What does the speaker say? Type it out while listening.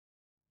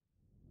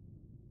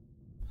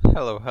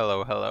Hello,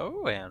 hello,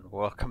 hello, and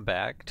welcome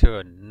back to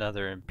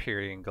another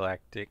Empyrion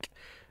Galactic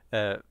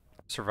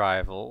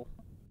survival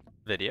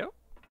video.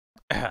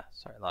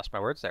 Sorry, I lost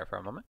my words there for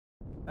a moment.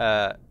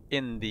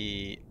 In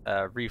the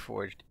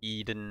Reforged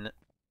Eden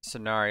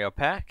scenario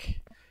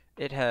pack,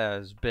 it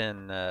has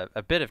been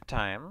a bit of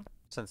time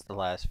since the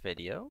last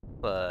video,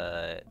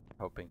 but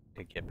hoping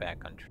to get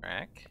back on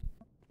track.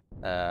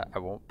 I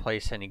won't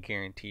place any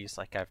guarantees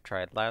like I've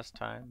tried last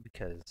time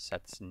because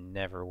that's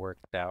never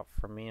worked out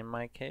for me in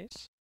my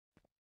case.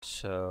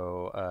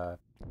 So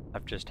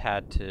I've just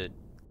had to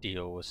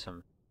deal with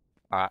some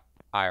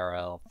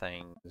IRL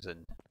things,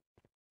 and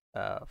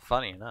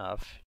funny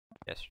enough,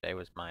 yesterday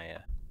was my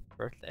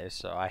birthday,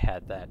 so I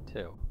had that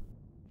too.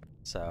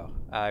 So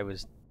I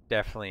was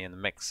definitely in the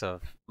mix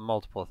of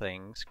multiple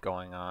things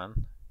going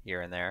on here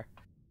and there,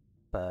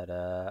 but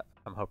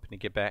I'm hoping to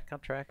get back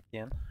on track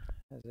again,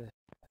 as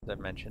I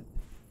mentioned.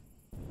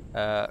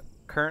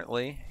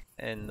 Currently,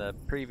 in the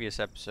previous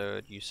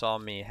episode, you saw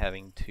me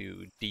having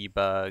to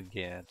debug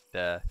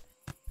and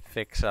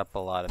fix up a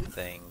lot of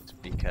things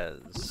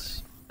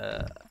because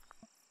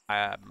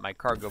my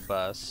cargo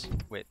bus,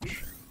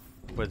 which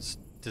was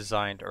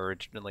designed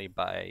originally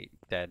by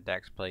Dan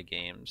Dex Play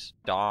Games,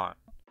 Dawn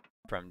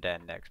from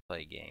Dan Dex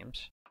Play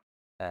Games,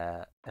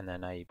 and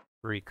then I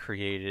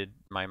recreated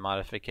my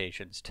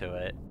modifications to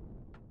it.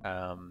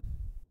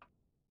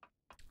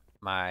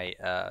 My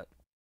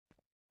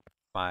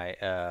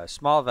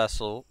small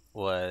vessel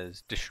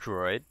was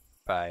destroyed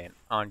by an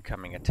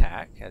oncoming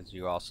attack, as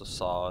you also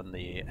saw in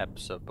the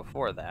episode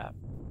before that.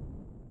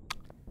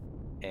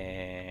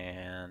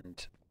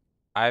 And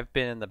I've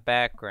been in the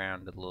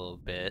background a little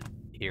bit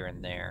here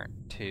and there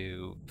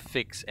to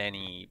fix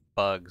any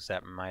bugs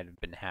that might have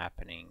been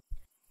happening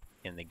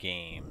in the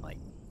game. Like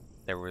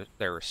there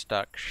were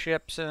stuck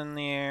ships in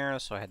the air,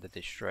 so I had to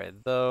destroy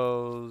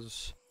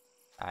those.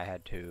 I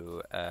had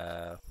to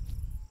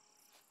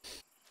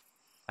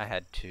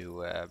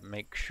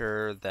make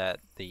sure that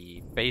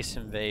the base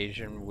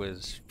invasion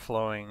was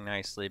flowing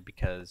nicely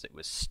because it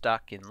was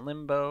stuck in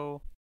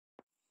limbo.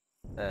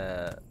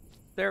 There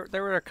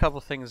were a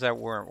couple things that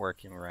weren't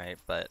working right,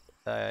 but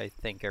I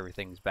think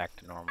everything's back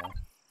to normal.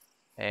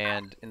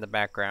 And in the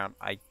background,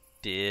 I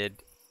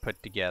did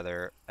put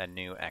together a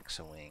new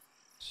Exawing,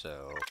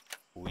 so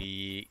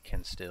we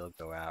can still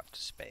go out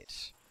to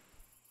space.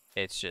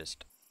 It's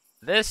just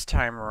this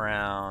time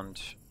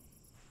around,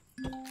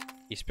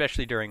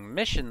 especially during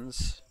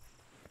missions,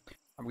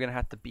 I'm gonna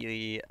have to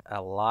be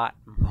a lot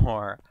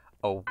more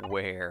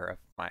aware of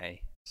my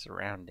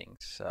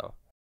surroundings. So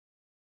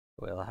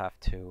we'll have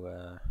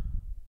to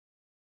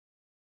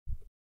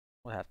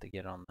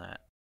get on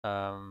that.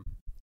 Let's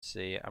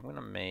see, I'm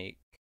gonna make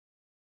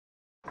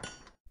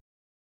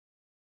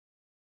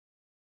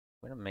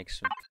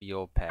some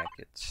fuel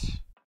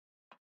packets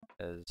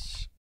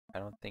because I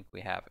don't think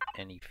we have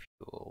any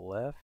fuel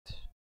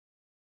left.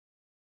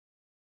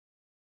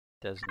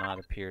 Does not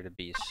appear to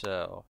be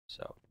so.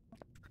 So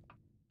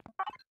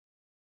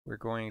we're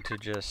going to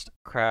just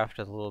craft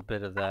a little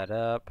bit of that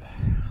up.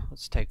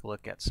 Let's take a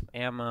look at some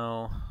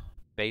ammo.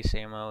 Base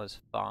ammo is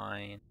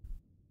fine.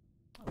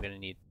 I'm gonna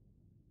need,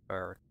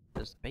 or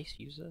does the base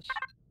use this?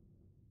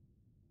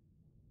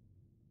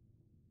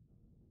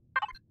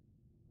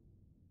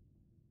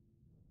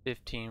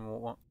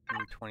 $15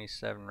 and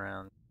 27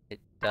 rounds.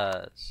 It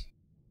does.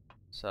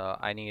 So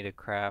I need to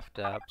craft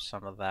up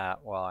some of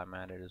that while I'm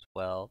at it as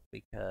well,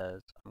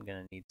 because I'm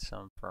gonna need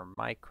some for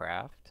my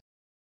craft.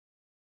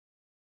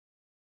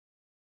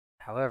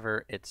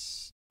 However,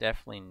 it's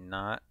definitely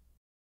not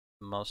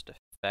the most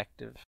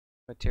effective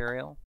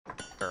material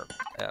or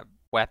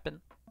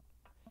weapon.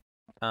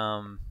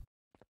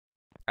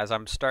 As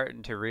I'm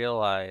starting to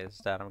realize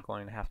that I'm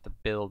going to have to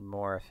build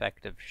more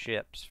effective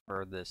ships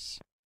for this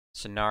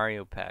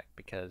scenario pack,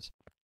 because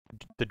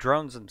the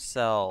drones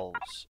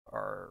themselves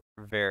are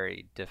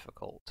very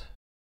difficult.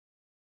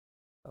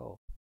 Oh,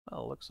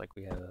 well, looks like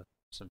we have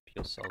some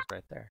fuel cells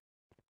right there.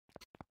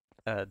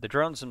 The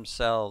drones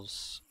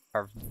themselves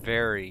are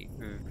very,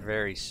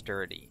 very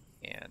sturdy,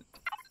 and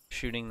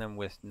shooting them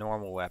with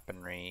normal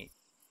weaponry...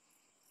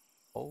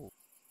 Oh,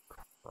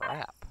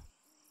 crap.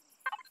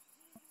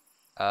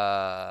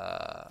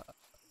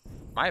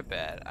 My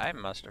bad. I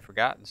must have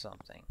forgotten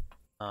something.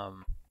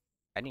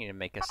 I need to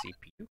make a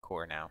CPU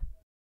core now.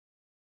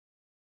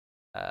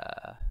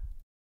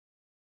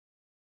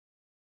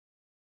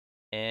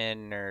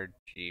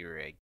 Energy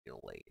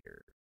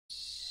regulators.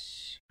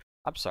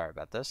 I'm sorry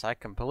about this. I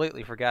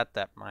completely forgot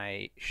that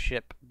my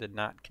ship did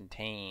not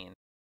contain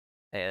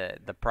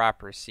the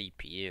proper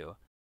CPU.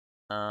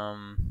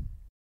 I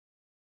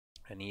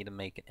need to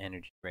make an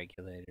energy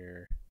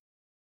regulator.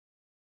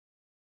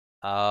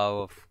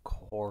 Oh, of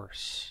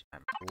course.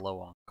 I'm low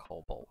on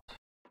cobalt.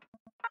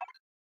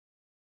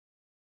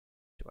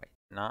 Do I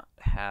not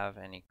have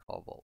any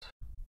cobalt?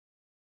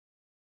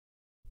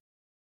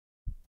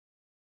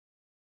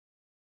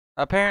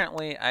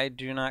 Apparently, I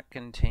do not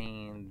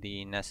contain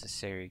the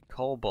necessary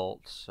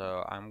cobalt,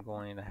 so I'm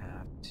going to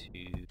have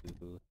to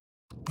do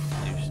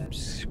some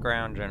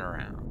scrounging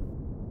around.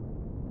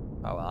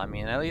 Oh, well, I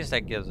mean, at least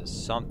that gives us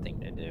something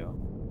to do.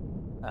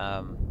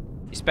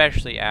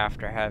 Especially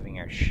after having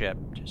our ship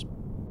just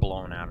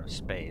blown out of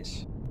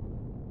space.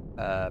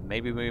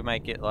 Maybe we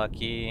might get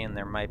lucky and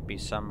there might be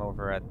some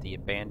over at the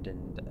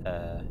abandoned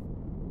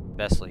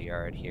vessel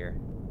yard here.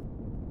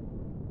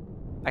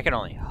 I can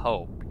only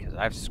hope, because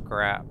I've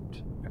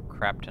scrapped a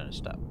crap ton of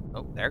stuff.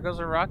 Oh, there goes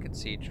a rocket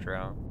siege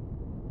drone.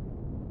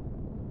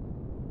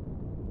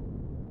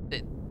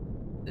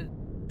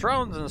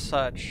 Drones and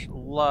such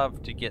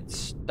love to get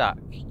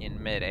stuck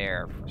in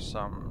midair for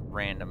some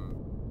random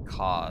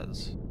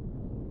cause.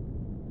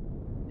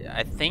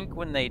 I think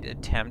when they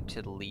attempt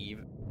to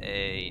leave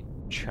a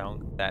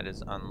chunk that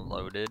is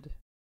unloaded,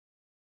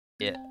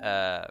 it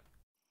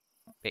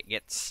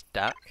gets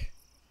stuck,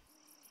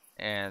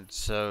 and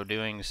so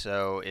doing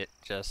so, it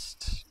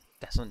just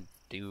doesn't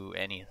do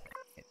anything.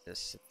 It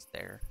just sits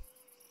there.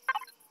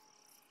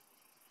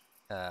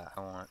 I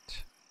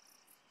want.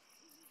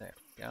 There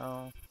we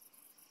go.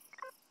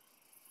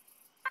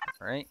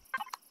 Alright.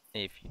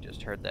 If you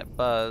just heard that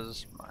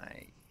buzz,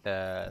 my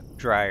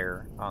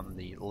dryer on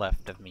the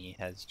left of me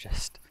has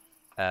just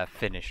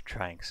finished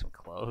drying some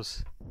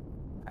clothes.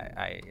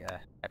 I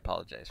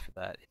apologize for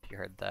that if you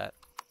heard that.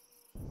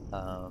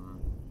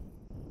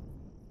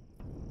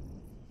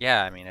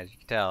 Yeah, I mean, as you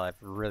can tell,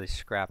 I've really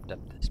scrapped up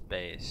this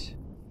base.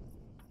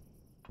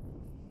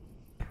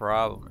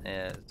 Problem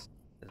is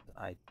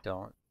I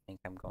don't think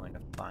I'm going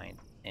to find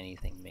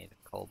anything made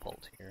of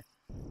cobalt here.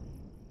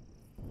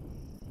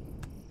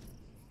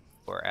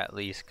 Or at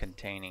least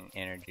containing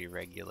energy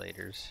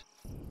regulators.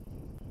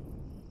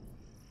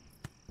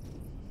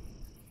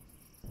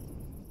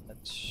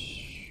 Let's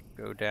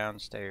go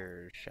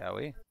downstairs, shall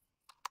we?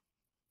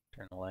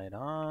 Turn the light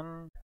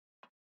on.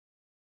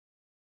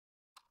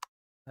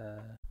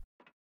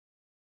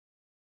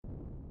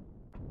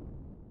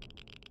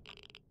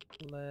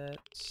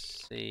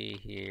 Let's see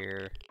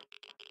here.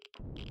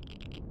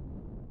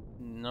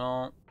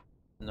 No,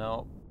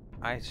 no.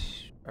 I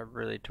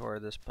really tore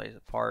this place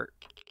apart.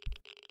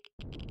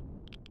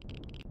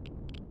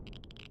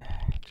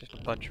 Just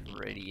a bunch of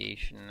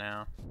radiation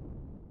now.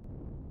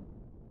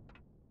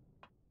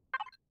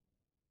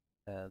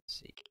 Let's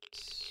see.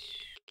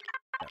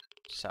 No,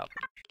 salvage.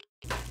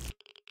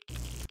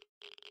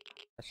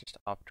 That's just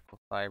optical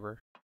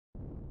fiber.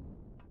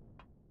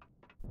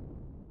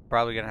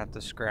 Probably gonna have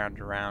to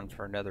scrounge around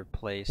for another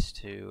place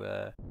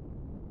to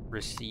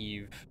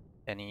receive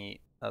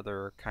any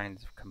other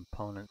kinds of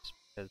components,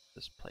 because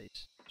this place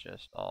is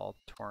just all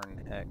torn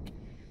to heck.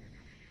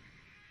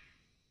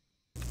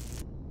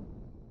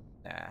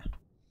 Nah,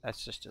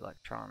 that's just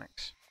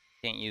electronics.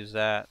 Can't use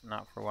that,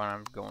 not for what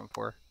I'm going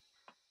for.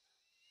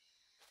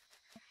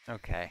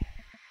 Okay.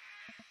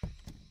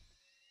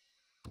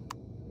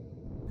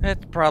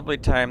 It's probably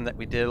time that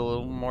we did a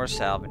little more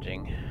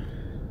salvaging.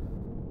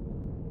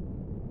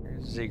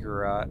 There's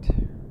Ziggurat.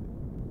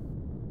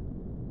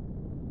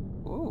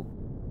 Ooh,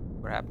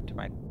 what happened to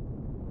my...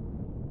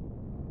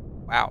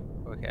 Wow,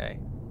 okay.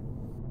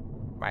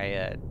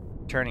 My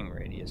turning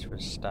radius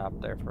was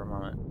stopped there for a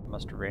moment.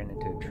 Must have ran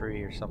into a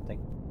tree or something.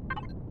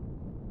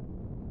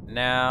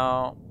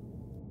 Now,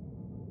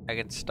 I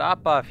can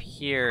stop off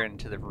here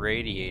into the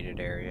radiated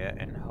area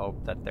and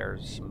hope that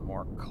there's some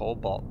more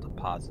cobalt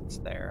deposits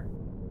there.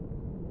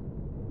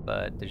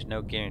 But there's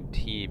no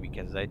guarantee,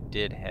 because I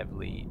did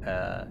heavily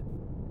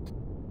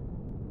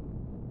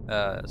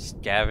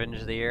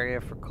scavenge the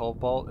area for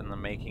cobalt in the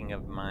making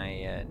of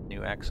my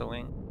new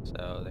Exawing.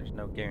 So there's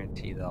no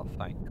guarantee that I'll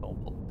find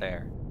cobalt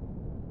there.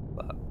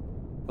 But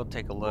we'll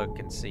take a look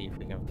and see if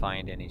we can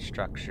find any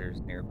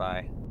structures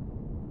nearby.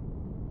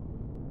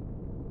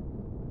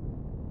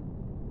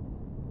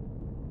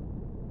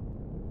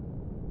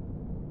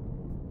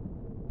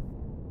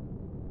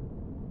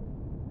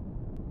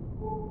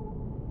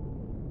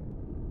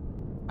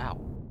 Wow,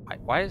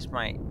 why is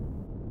my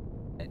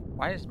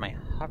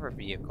hover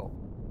vehicle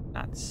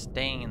not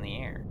staying in the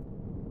air?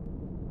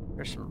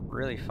 There's some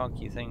really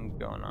funky things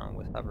going on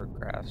with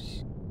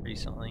hovercrafts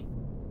recently.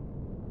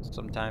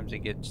 Sometimes it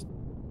gets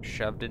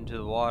shoved into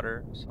the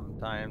water,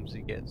 sometimes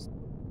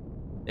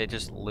it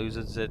just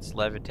loses its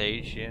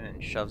levitation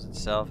and shoves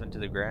itself into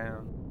the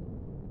ground.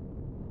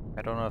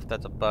 I don't know if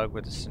that's a bug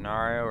with the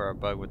scenario or a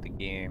bug with the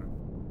game.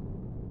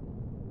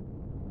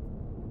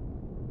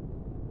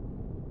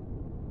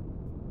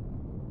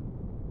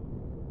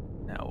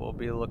 Now we'll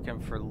be looking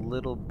for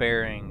little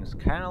bearings,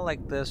 kind of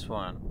like this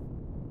one,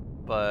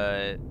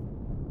 but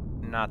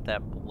not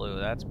that blue.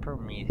 That's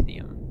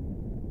promethium.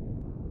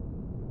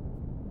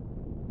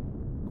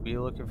 We'll be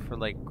looking for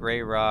like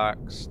gray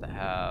rocks that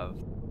have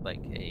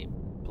like a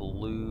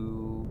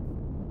blue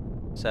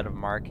set of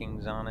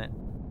markings on it.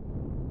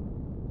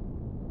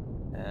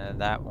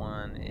 That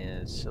one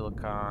is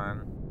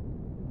silicon.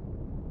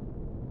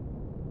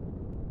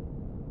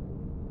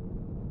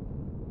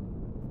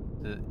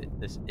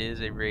 This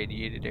is a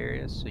radiated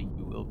area, so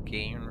you will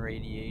gain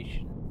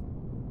radiation.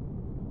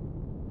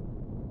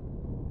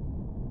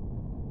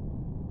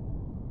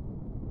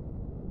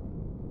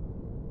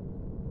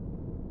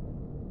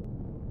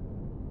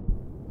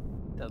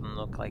 Doesn't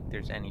look like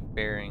there's any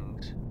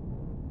bearings.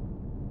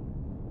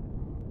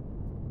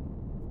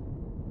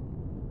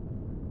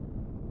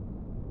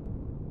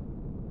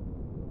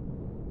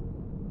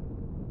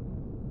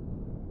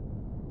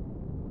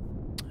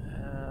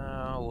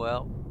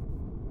 Well,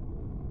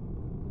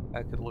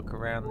 I could look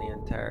around the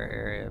entire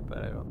area, but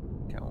I don't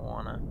think I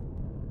wanna,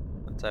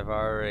 since I've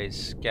already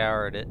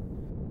scoured it.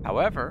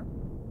 However,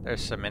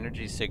 there's some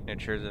energy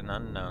signatures and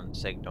unknown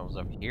signals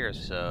over here,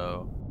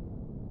 so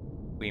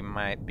we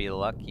might be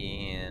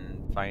lucky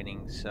in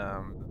finding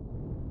some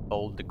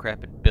old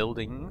decrepit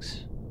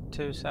buildings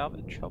to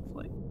salvage,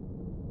 hopefully.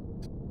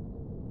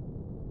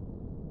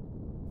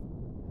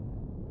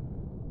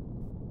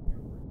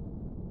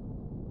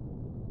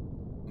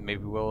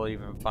 Maybe we'll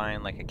even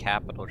find like a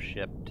capital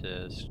ship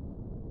to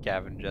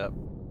scavenge up.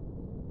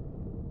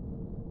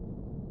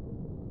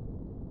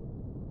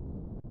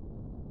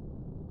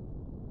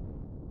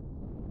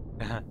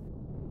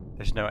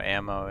 There's no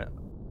ammo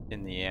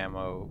in the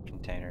ammo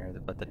container,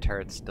 but the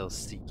turret's still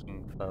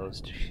seeking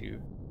foes to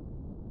shoot.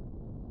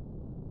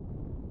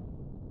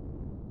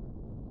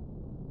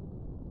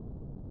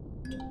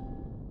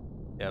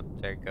 Yep,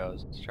 there it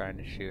goes. It's trying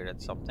to shoot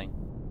at something.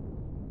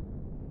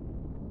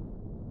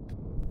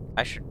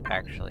 I should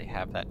actually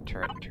have that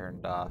turret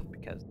turned off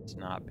because it's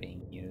not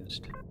being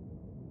used.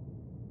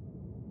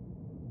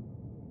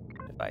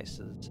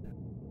 Devices.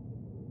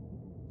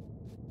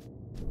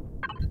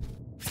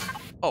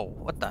 Oh,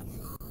 what the?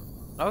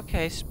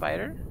 Okay,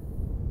 spider.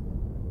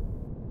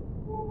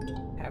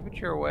 Have it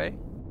your way.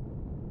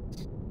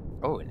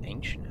 Oh, an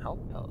ancient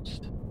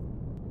outpost.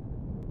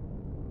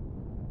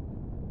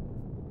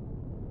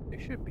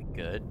 It should be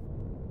good.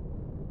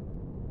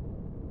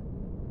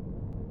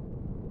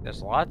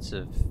 There's lots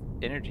of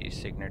energy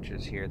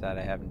signatures here that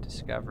I haven't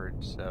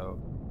discovered, so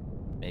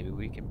maybe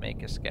we can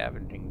make a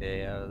scavenging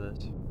day out of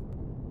this.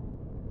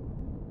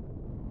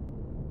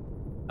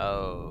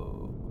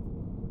 Oh,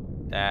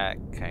 that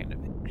kind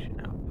of ancient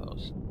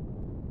outpost.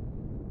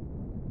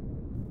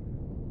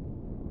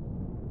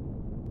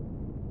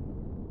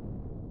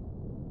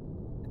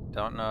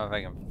 Don't know if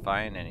I can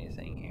find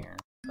anything here,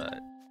 but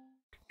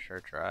can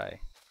sure try.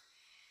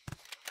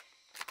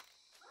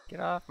 Get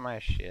off my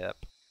ship.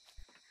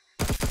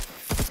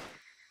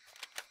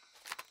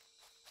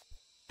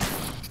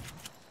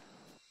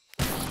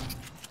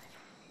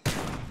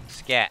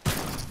 Scat!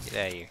 Get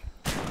out of here.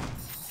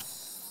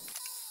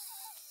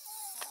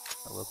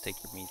 I will take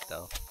your meat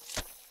though.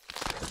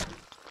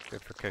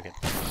 Good for cooking.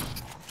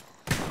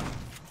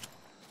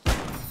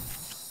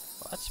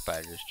 Well, that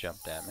spider just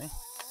jumped at me.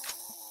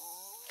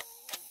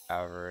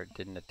 However, it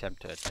didn't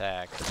attempt to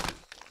attack.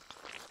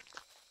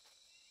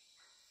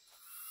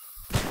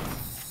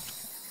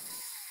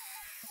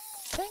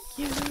 Thank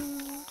you!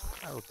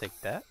 I will take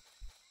that.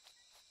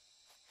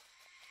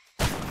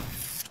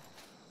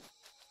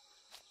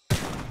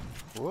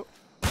 Whoop.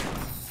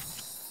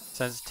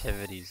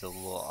 Sensitivity's a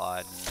little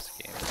odd in this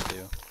game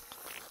too.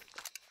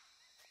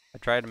 I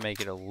tried to make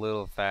it a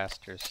little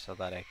faster so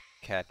that I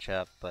could catch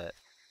up, but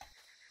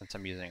since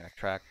I'm using a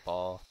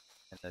trackball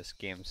and this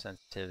game's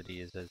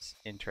sensitivity is as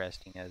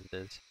interesting as it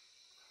is,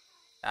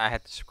 I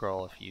had to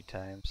scroll a few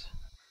times.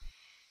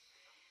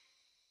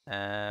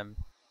 I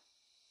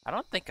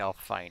don't think I'll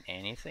find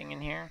anything in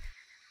here.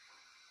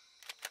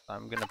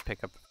 I'm gonna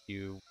pick up a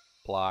few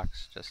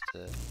blocks just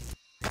to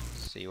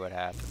see what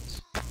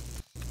happens.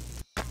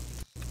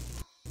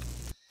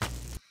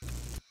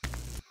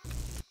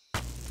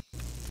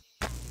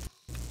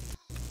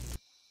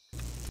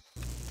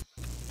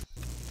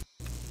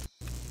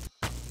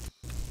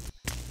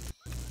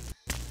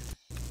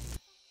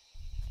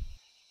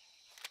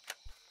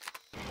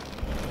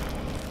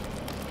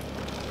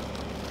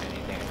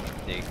 Anything I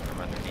can dig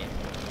from underneath?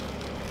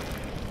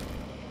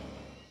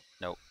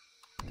 Nope.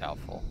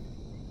 Doubtful.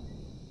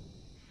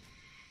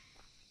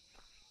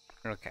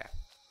 Okay.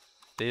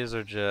 These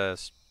are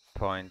just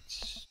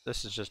points.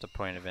 This is just a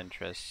point of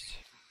interest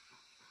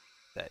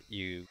that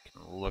you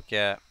can look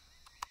at.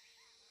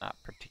 Not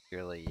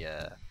particularly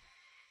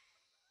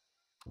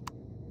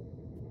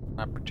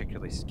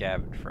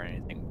scavenge for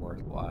anything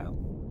worthwhile.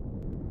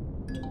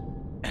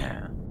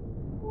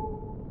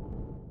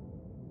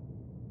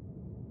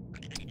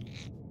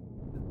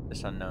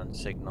 This unknown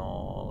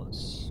signal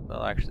is,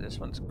 well, actually this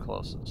one's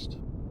closest.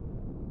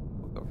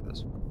 We'll go for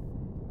this one.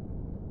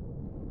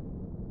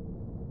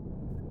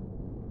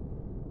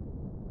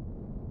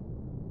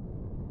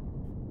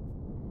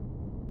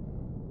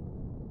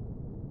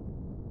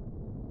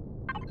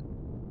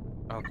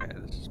 Okay,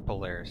 this is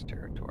Polaris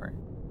territory.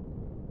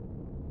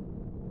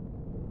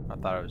 I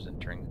thought I was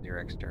entering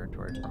Xerex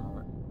territory for a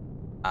moment.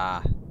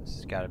 Ah, this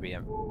has got to be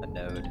a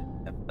node.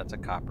 Yep, that's a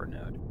copper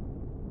node.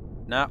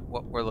 Not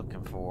what we're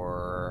looking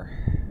for.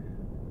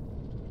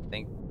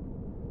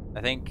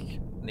 I think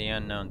the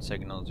unknown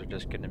signals are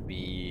just going to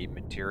be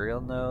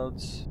material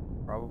nodes,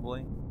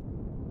 probably.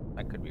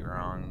 I could be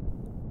wrong.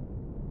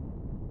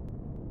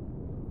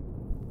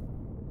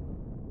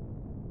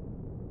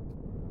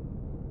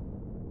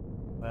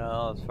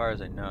 Well, as far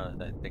as I know,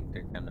 I think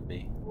they're going to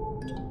be.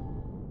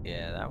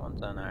 Yeah, that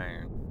one's on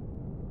iron.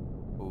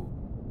 Ooh.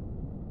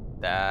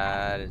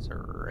 That is a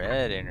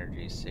red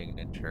energy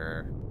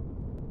signature.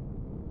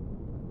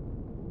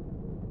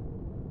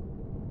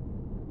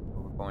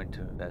 We're going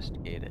to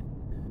investigate it.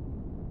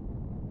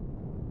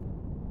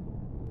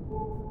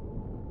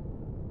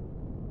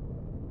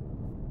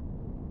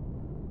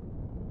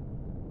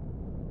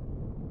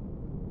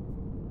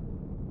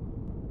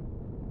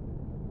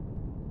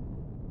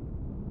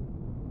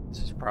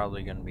 This is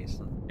probably going to be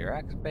some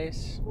Dirac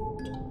space.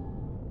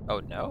 Oh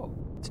no,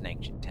 it's an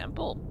ancient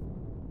temple.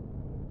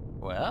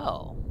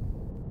 Well,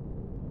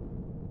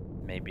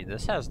 maybe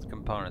this has the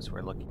components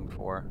we're looking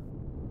for.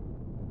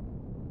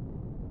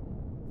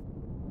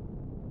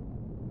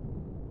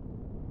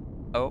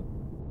 Oh,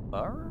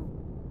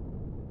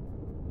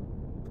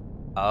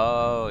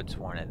 oh, it's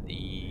one of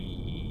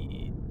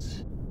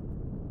these.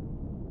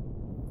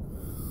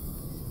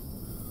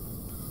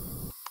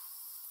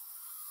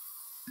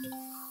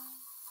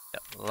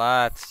 Got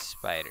lots of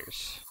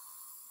spiders.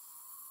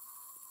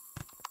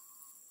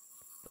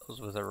 Those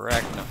with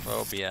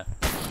arachnophobia.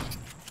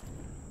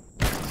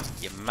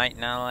 You might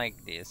not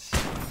like this.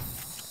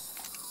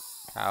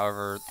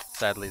 However,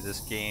 sadly this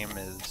game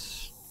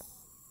is,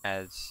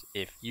 as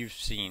if you've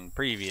seen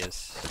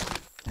previous,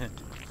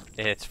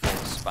 it's full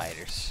of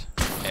spiders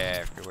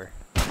everywhere.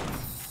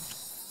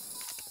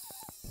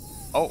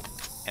 Oh,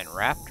 and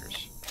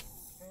raptors.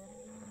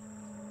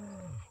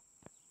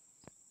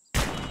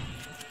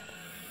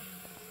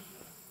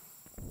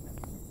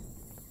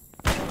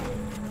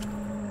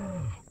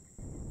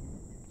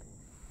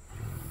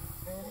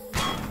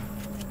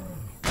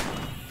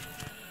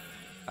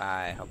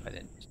 I hope I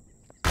didn't.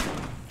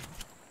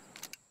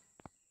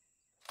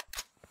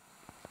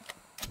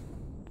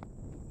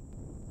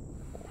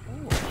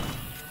 Ooh,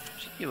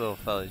 cheeky little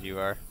fellas you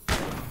are.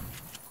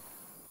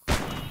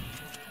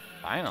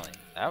 Finally,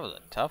 that was a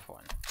tough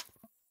one.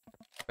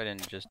 I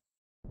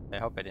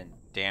hope I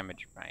didn't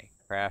damage my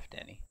craft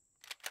any.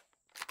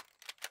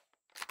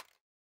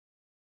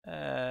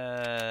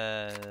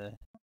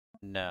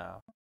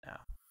 No.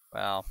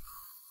 Well,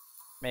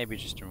 maybe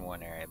just in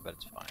one area, but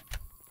it's fine.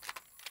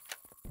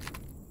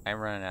 I'm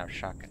running out of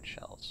shotgun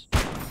shells.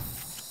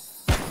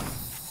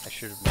 I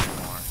should have made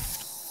more.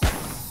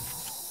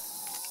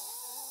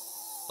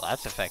 Well,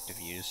 that's effective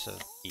use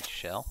of each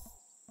shell.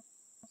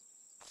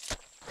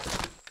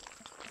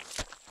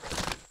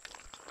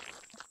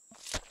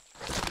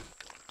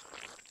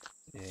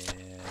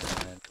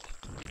 And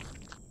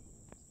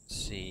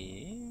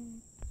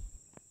see,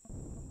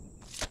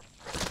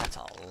 that's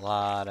a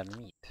lot of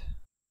meat.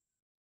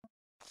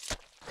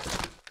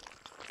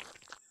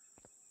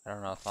 I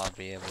don't know if I'll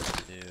be able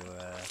to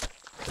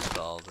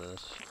install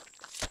this.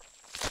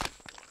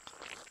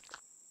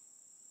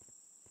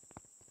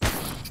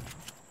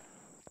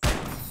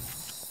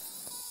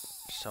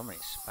 So many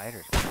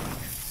spiders around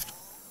here.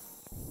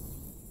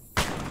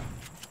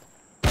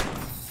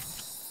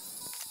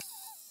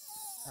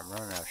 I'm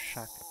running out of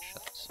shotgun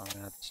shells, so I'm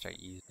gonna have to start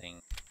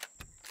using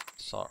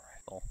assault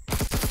rifle.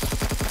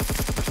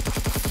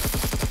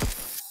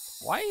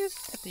 Why is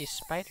it that these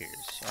spiders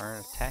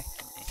aren't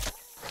attacking me?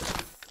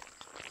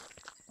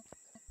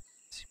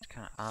 Seems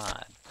kind of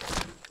odd.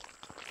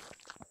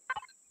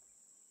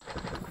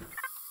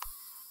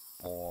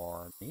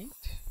 More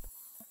meat.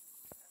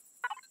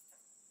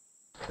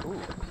 Ooh,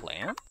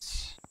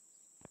 plants?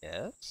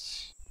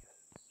 Yes.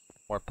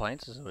 More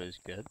plants is always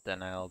good,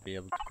 then I'll be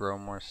able to grow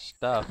more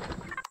stuff.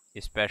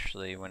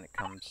 Especially when it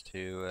comes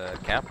to a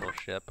capital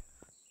ship.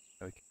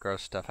 So we can grow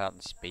stuff out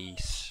in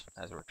space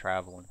as we're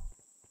traveling.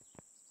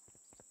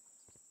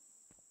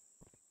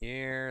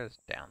 Here's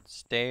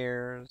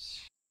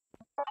downstairs.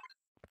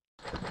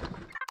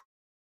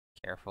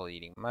 Careful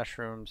eating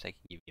mushrooms, they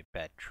can give you a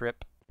bad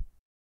trip.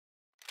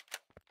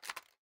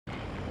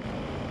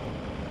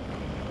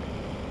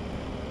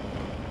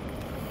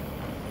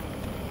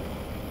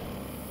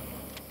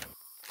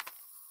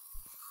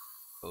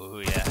 Oh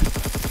yeah.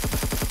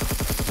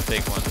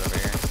 Big ones over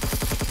here.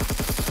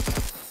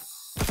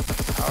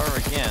 However,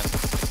 again,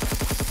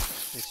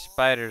 these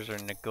spiders are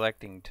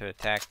neglecting to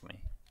attack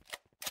me.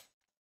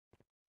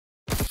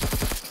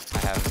 I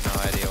have no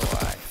idea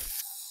why.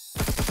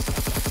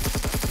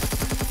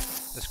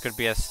 This could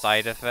be a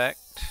side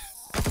effect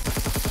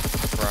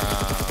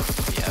from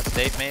the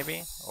update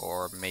maybe,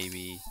 or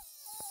maybe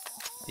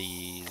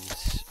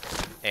these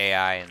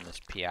AI and this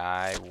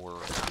PI were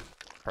not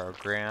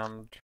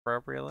programmed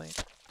appropriately.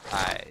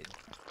 I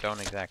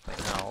don't exactly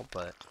know,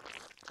 but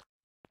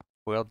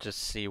we'll just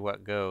see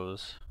what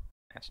goes.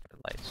 Master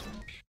light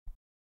switch.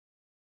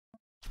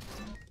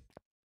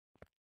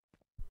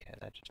 Okay,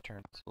 that just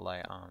turns the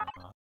light on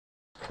and off.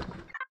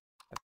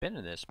 I've been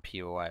in this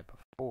POI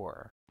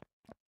before.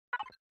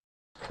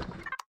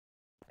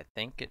 I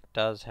think it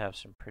does have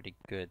some pretty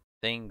good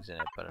things in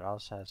it, but it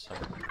also has some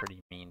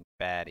pretty mean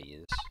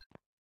baddies.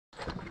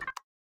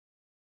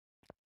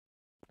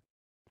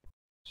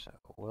 So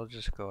we'll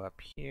just go up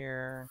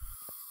here.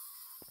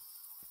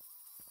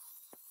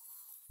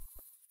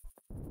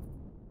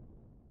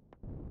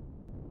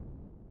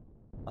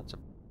 Lots of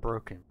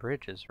broken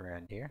bridges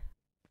around here.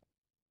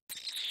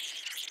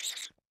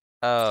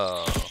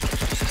 Oh.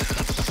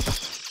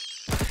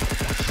 I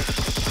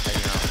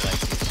do not like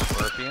these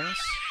scorpions.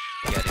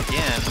 Yet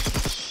again,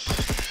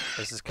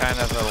 this is kind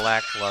of a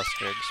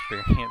lackluster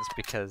experience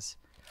because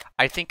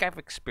I think I've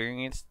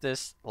experienced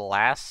this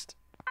last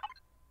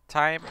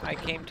time I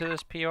came to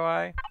this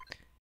POI.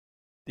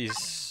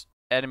 These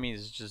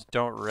enemies just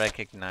don't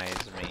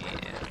recognize me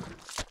and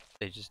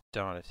they just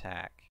don't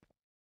attack.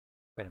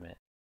 Wait a minute.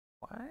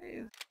 Why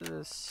is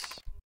this?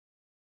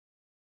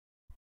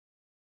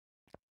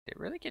 Did it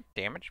really get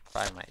damaged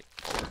by my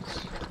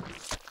bullets?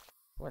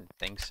 I wouldn't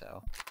think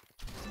so.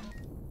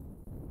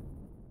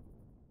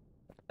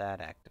 Let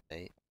that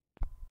activate.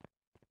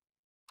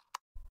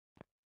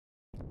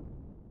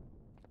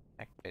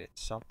 Activated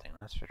something,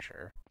 that's for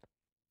sure.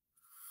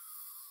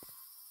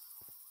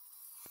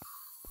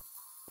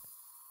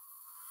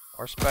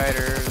 More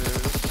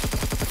spiders.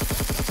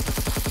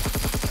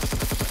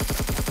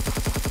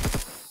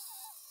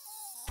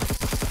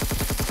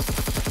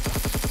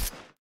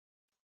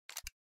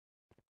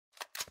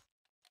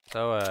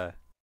 So,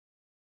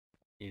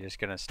 you just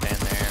gonna stand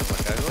there and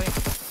look ugly?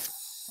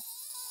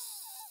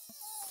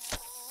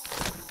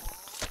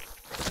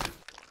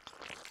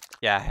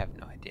 Yeah, I have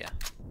no idea.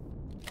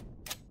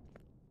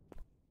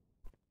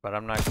 But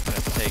I'm not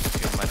gonna take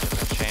too much of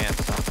a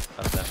chance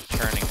of them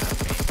turning on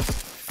me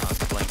on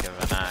the blink of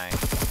an eye,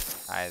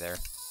 either.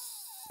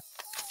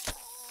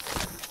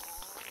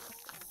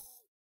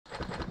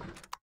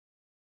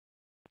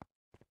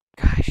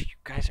 Gosh, you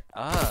guys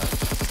are up.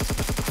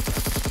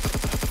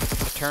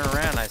 Turn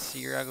around, I see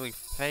your ugly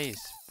face.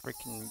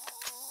 Freaking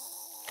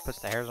puts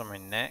the hairs on my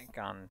neck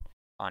on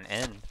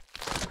end.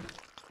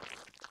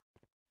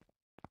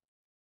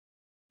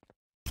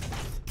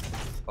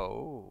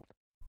 Oh.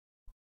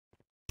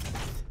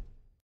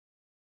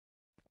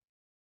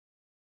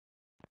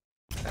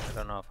 I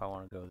don't know if I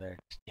want to go there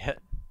yet.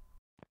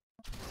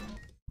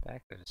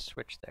 Back to the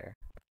switch there.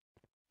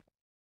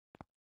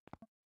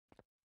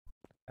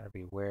 Gotta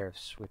be aware of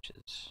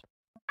switches.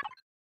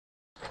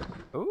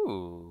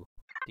 Ooh.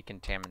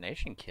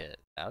 Decontamination kit.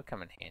 That'll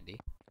come in handy.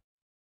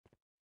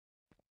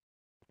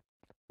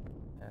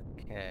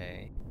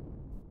 Okay.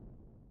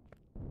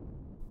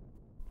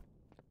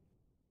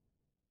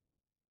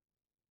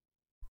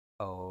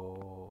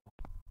 Oh.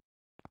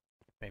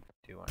 Maybe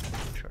do want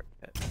a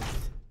shortcut.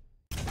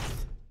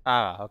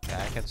 Ah, okay.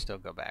 I can still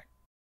go back.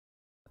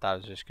 I thought it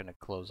was just gonna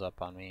close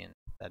up on me and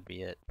that'd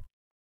be it.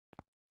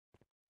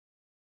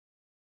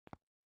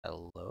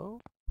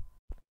 Hello?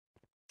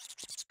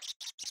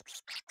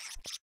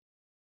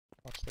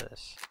 What's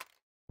this?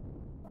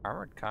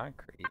 Armored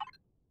concrete.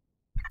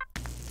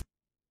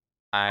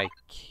 I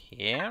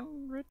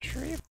can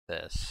retrieve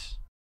this.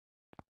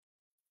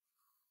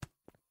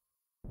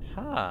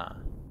 Huh.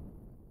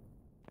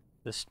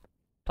 This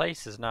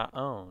place is not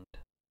owned.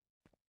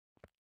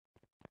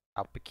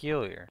 How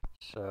peculiar.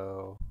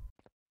 So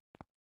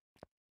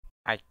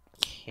I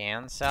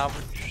can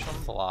salvage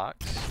some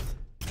blocks.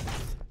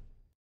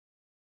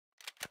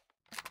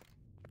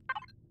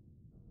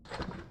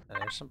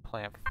 There's some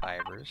plant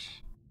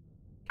fibers.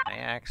 Can I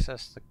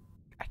access the...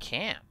 I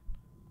can.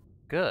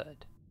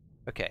 Good.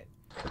 Okay.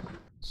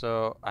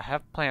 So I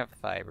have plant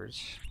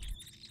fibers.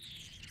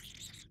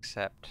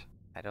 Except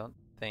I don't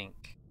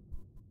think...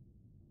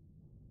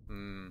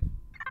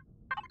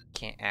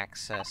 Can't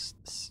access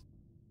this.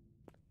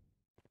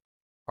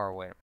 Or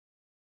wait.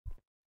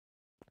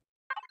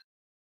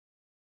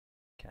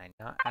 Can I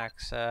not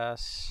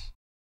access...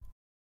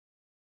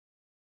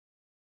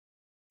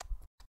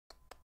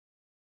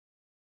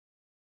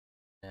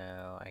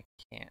 No, I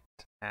can't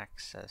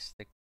access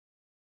the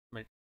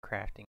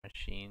crafting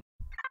machine.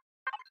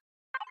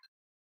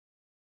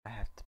 I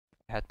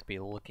have to be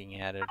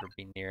looking at it or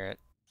be near it.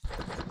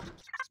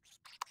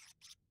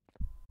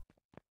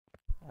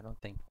 I don't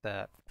think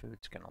that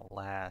food's gonna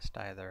last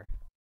either.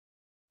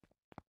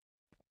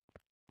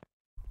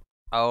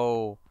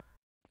 Oh,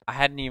 I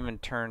hadn't even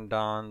turned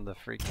on the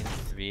freaking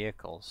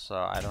vehicle, so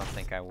I don't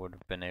think I would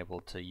have been able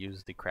to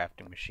use the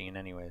crafting machine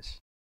anyways.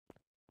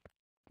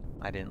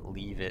 I didn't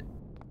leave it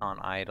on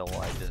idle,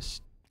 I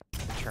just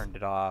turned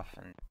it off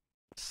and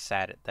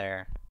sat it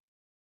there.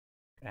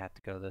 I'm gonna have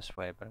to go this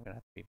way, but I'm gonna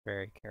have to be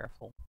very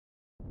careful.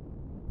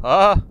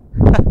 Oh!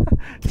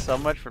 So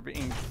much for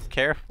being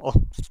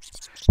careful.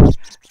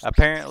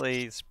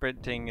 Apparently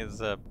sprinting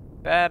is a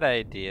bad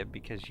idea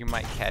because you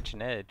might catch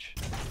an edge.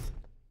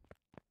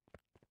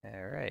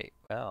 Alright,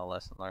 well,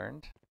 lesson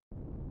learned.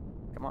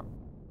 Come on.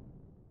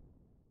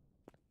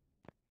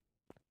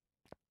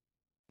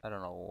 I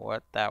don't know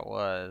what that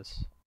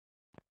was.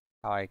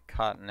 How I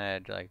caught an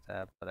edge like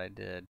that, but I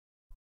did.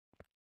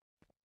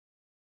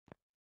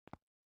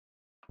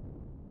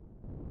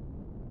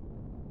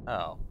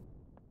 Oh.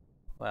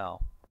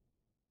 Well.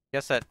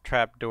 Guess that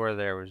trap door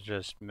there was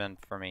just meant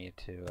for me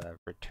to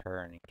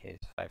return in case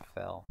I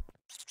fell.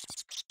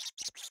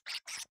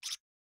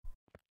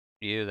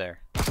 You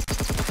there.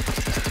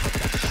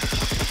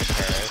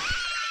 Perish.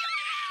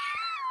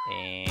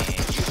 And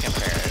you can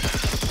perish.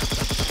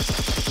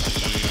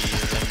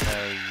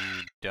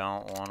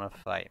 don't want to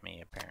fight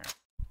me, apparently.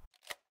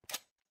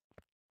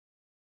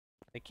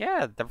 Like,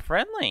 yeah, they're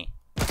friendly.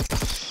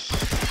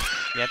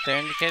 Yet they're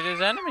indicated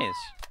as enemies.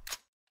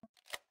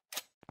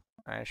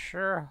 I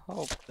sure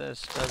hope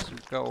this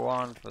doesn't go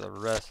on for the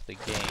rest of the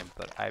game,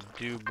 but I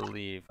do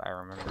believe I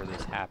remember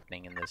this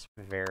happening in this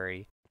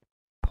very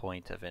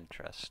point of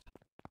interest.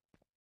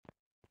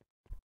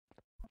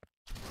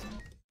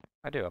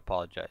 I do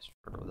apologize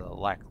for the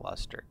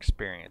lackluster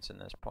experience in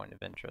this point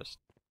of interest.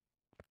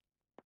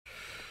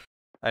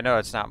 I know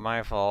it's not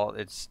my fault,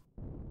 it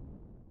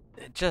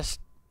just...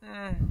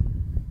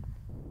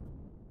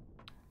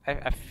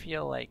 I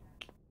feel like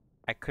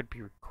I could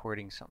be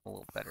recording something a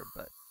little better,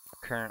 but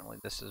currently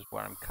this is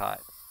what I'm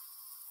caught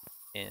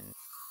in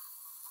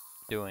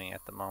doing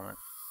at the moment.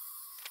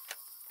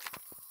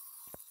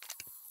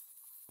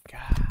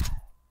 God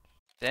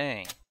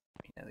dang.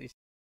 I mean, at least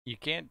you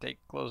can't take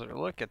a closer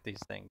look at these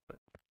things, but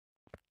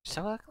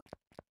so ugly.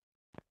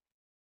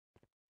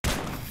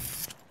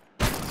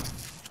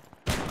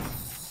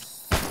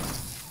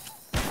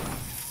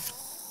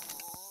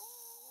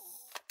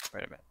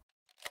 Wait a minute.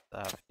 I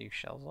have a few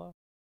shells left?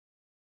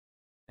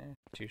 Yeah,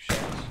 2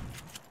 shells.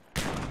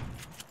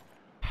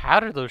 How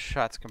did those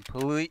shots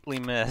completely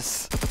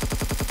miss?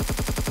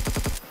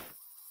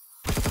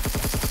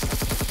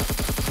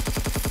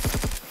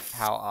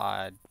 How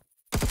odd.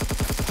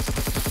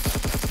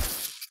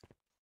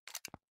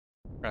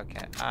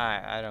 Okay,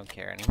 I don't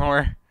care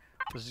anymore.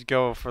 Let's just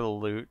go for the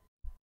loot.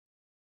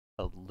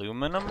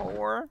 Aluminum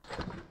ore?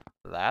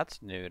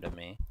 That's new to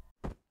me.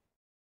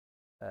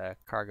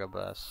 Cargo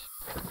bus.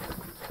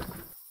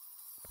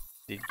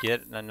 Did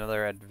get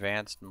another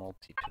advanced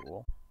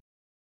multi-tool.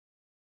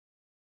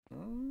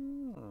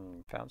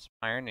 Found some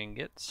iron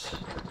ingots.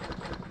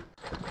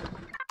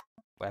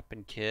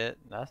 Weapon kit.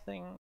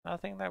 Nothing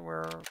that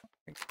we're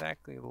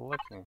exactly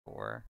looking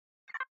for.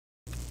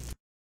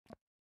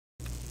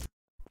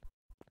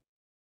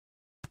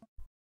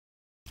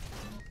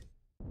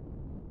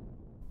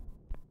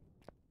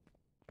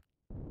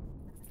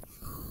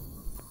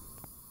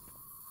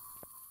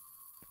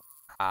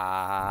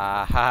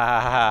 Ah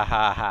ha ha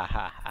ha ha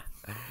ha.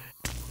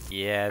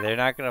 Yeah, they're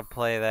not gonna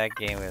play that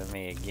game with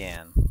me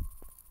again.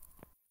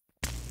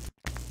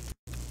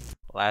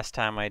 Last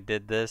time I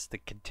did this, the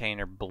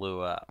container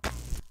blew up.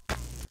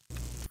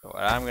 So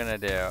what I'm gonna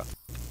do,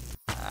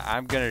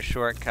 I'm gonna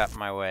shortcut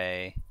my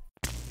way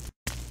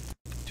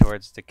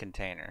towards the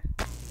container.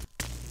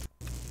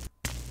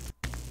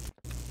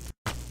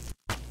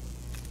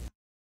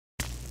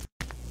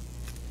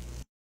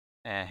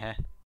 Uh-huh.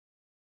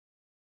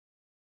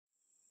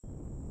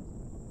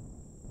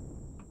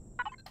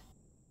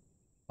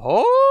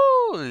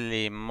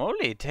 Holy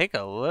moly, take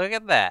a look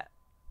at that.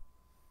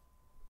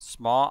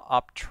 Small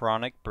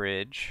optronic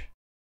bridge,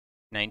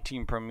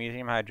 19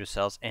 promethium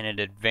hydrocells, and an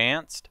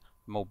advanced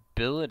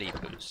mobility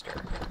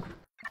booster.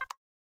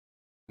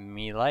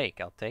 Me like,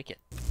 I'll take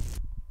it.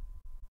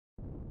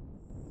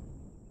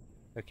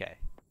 Okay,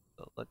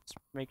 so let's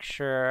make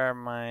sure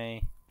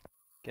my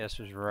guess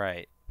was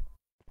right.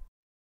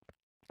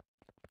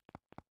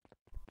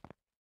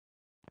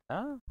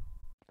 Huh?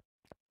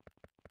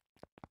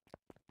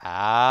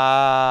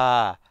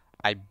 Ah,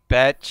 I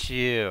bet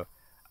you.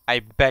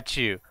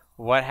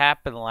 What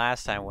happened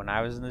last time when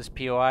I was in this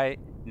POI,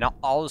 not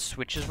all the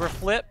switches were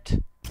flipped.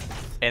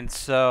 And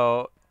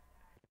so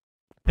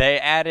they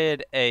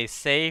added a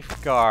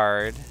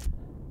safeguard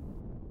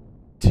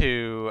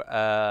to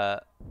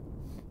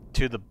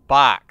the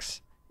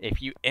box.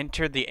 If you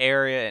entered the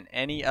area in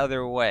any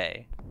other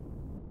way,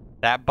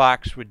 that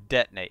box would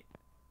detonate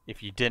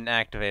if you didn't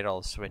activate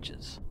all the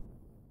switches.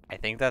 I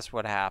think that's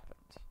what happened.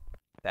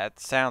 That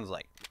sounds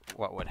like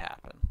what would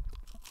happen.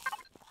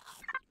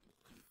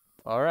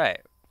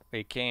 Alright,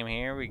 we came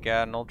here, we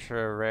got an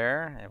ultra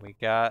rare, and we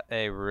got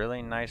a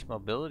really nice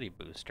mobility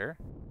booster.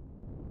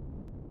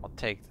 I'll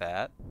take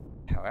that.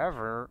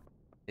 However,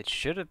 it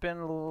should have been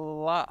a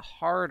lot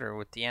harder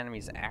with the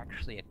enemies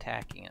actually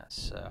attacking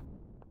us, so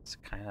it's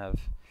kind of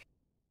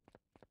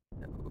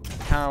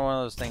one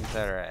of those things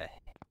that are a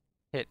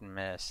hit and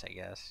miss, I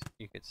guess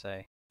you could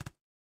say.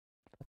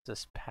 What's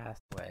this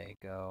pathway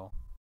go?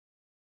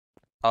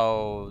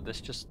 Oh,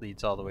 this just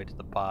leads all the way to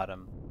the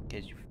bottom in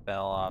case you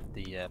fell off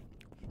the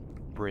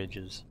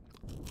bridges.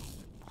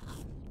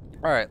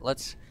 Alright,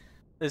 let's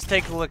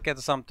take a look at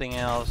something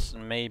else,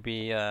 and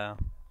maybe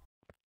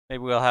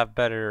we'll have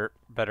better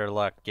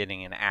luck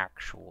getting an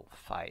actual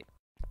fight.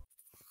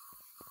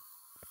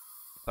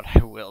 But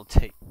I will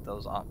take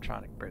those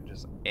optronic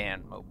bridges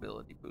and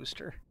mobility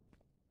booster.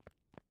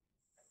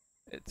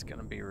 It's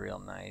gonna be real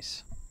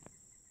nice.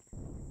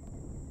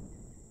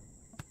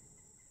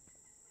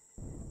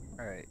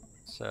 Alright,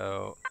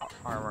 so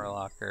armor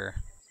locker.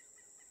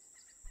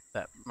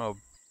 That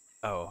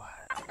oh,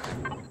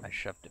 I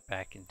shoved it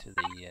back into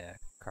the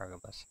cargo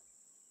bus.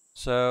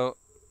 So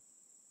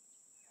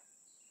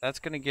that's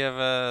gonna give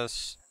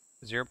us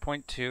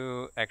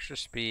 0.2 extra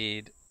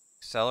speed,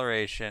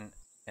 acceleration,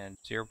 and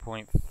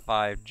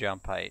 0.5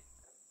 jump height.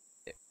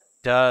 It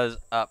does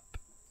up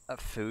a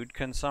food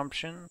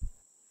consumption,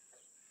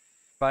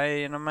 by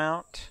an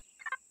amount,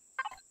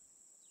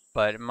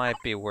 but it might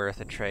be worth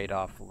a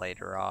trade-off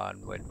later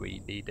on when we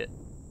need it.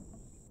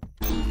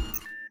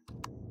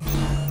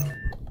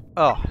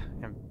 Oh,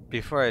 and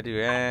before I do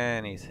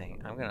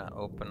anything, I'm gonna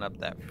open up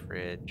that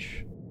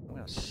fridge. I'm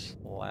gonna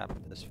slap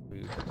this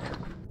food there.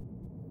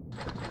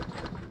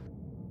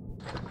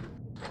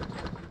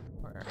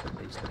 Or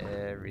at least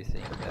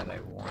everything that I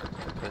want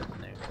to put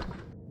in there.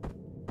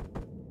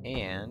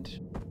 And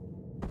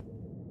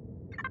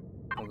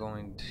I'm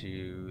going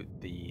to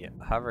the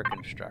hover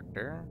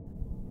constructor.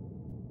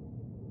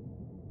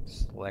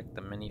 Select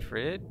the mini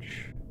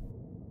fridge.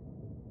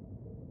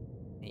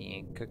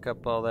 And cook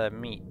up all that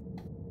meat.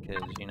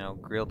 Because, you know,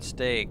 grilled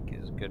steak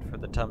is good for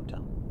the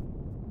tum-tum.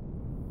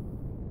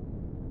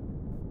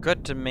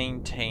 Good to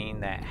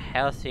maintain that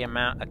healthy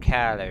amount of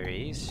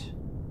calories.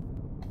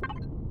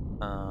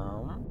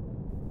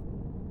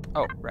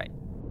 Oh, right.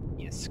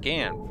 You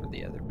scan for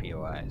the other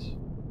POIs.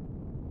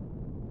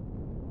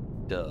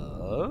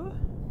 Duh.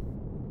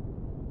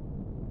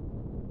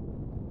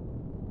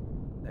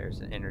 There's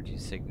an energy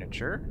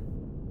signature.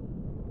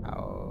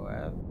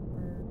 However,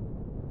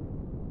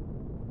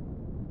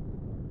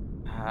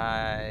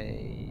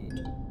 I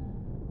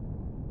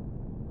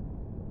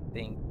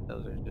think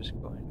those are just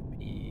going to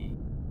be...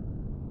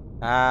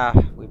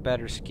 we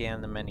better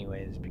scan them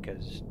anyways,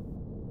 because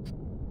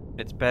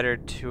it's better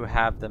to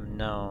have them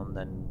known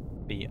than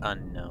be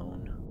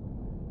unknown.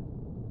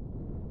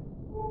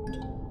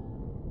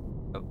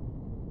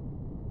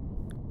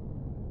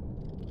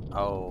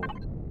 Oh,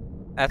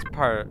 that's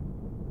part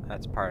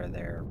of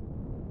their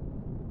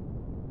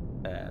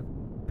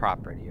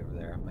property over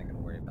there. I'm not gonna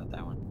worry about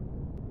that one.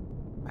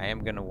 I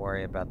am gonna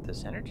worry about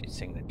this energy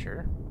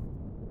signature.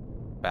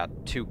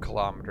 About 2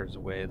 kilometers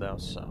away though,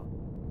 so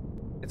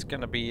it's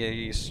gonna be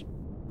a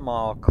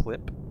small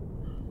clip.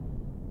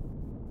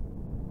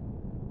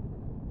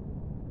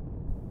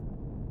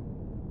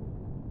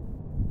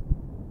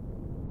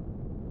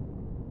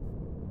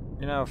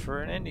 You know,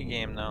 for an indie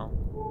game though,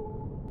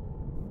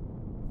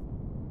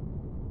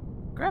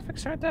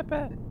 graphics aren't that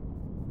bad.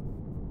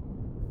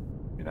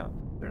 You know,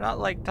 they're not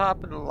like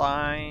top of the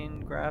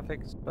line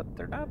graphics, but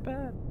they're not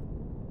bad.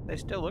 They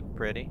still look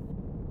pretty,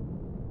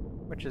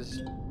 which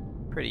is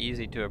pretty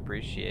easy to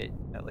appreciate,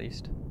 at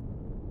least.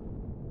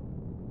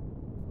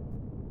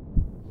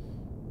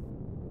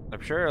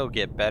 I'm sure it'll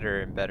get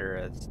better and better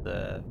as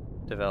the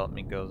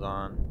development goes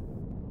on.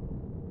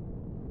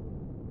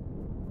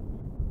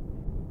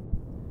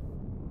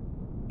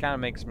 Kind of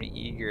makes me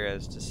eager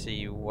as to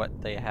see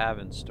what they have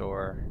in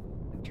store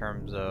in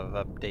terms of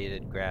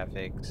updated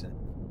graphics and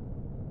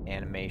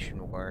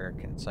animation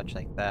work and such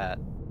like that.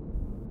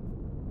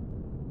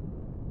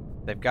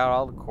 They've got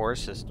all the core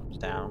systems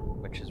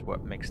down, which is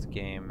what makes the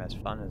game as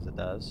fun as it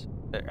does,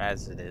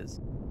 as it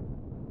is.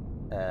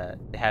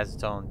 It has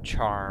its own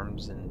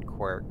charms and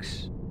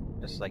quirks,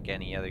 just like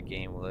any other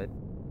game would.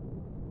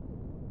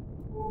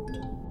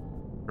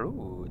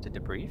 Ooh, the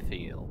debris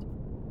field.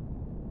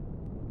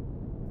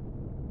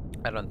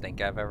 I don't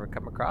think I've ever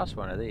come across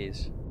one of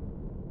these.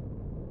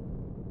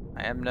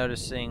 I am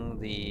noticing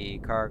the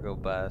cargo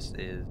bus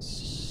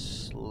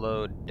is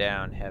slowed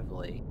down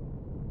heavily.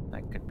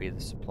 That could be the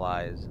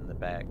supplies in the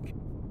back.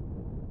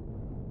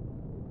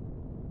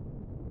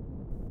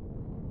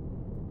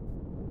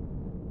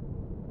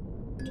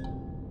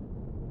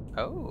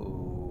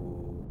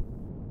 Oh.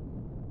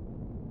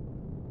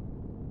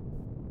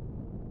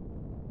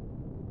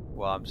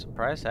 Well, I'm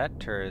surprised that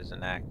turret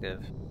isn't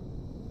active.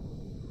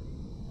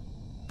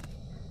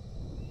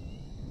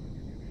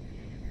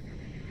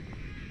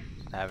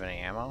 Does it have any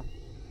ammo?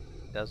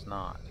 It does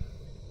not.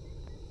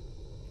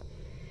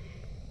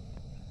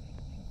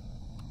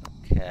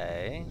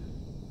 Okay.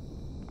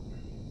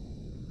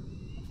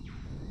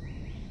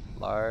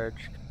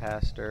 Large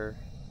capacitor.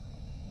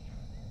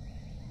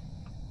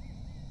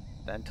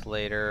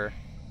 Ventilator.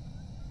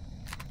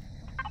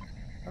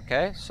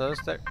 Okay, so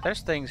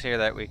there's things here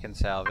that we can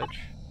salvage.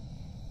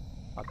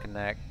 I'll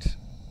connect.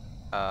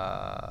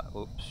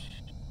 Oops.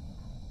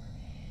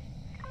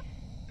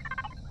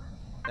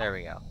 There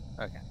we go.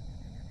 Okay.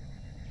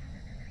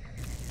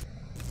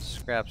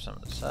 Scrap some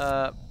of this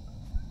up.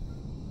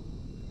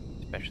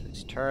 Especially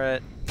this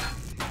turret.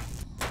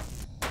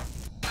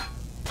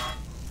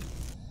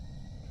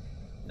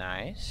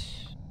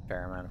 Nice.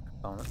 Fair amount of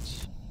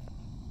components.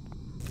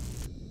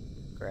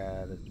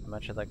 Grab as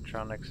much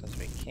electronics as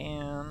we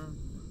can.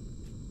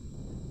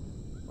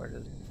 Where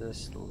does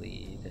this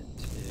lead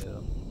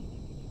into?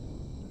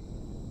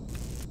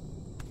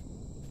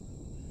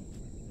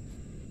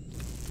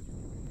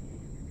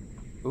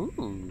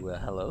 Ooh,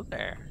 hello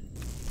there.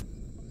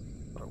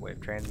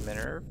 Wave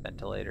transmitter,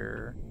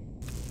 ventilator.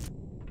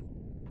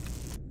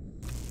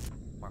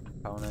 More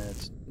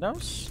components. No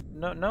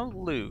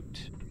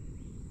loot.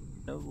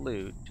 No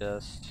loot,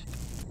 just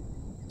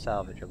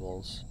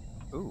salvageables.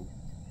 Ooh.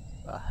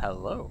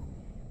 Hello.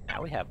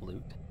 Now we have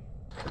loot.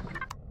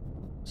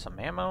 Some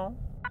ammo.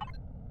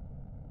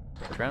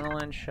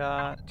 Adrenaline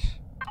shot.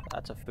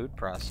 That's a food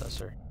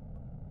processor.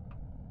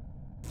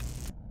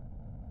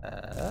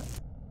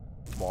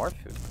 more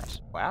food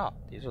processing. Wow,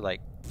 these are like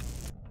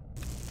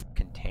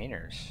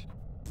containers.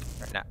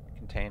 Or not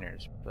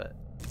containers, but...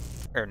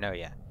 Or no,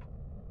 yeah.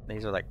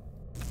 These are like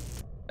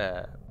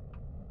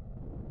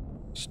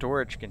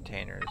storage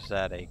containers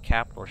that a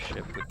capital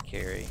ship would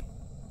carry.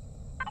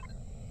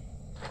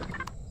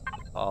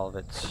 All of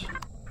its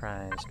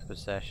prized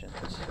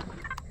possessions.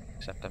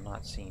 Except I'm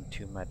not seeing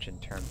too much in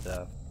terms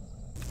of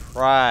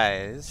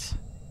prize,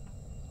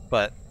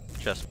 but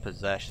just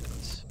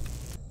possessions.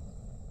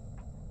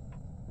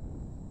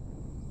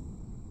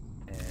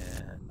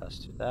 And let's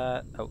do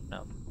that. Oh,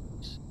 no.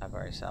 I've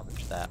already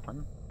salvaged that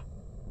one.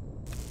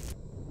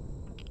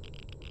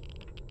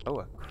 Oh,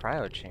 a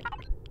cryo chamber.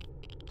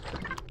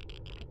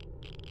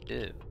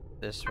 Ew.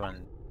 This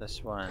one's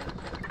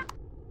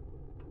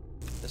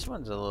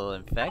a little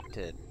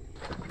infected.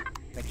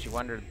 Makes you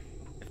wonder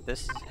if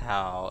this is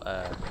how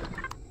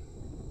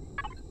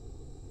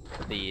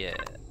the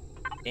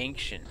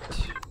ancient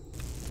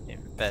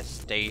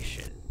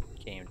infestation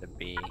came to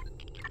be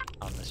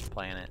on this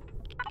planet.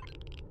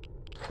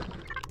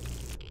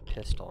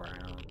 Pistol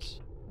rounds.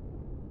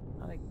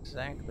 Not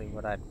exactly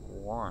what I'd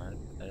want,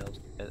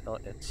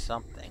 but it's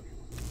something.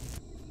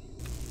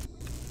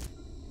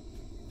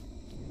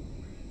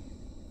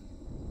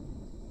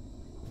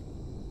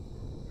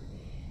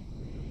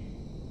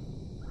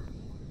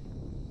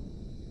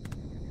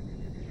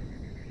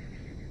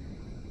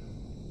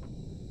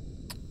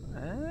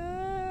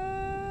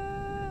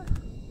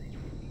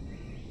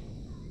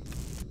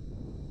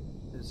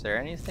 Is there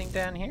anything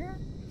down here?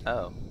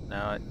 Oh,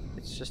 no,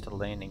 it's just a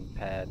landing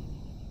pad.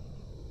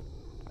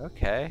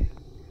 Okay.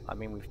 I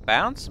mean, we've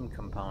found some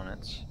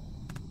components.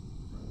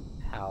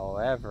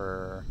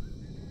 However,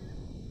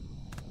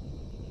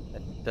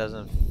 that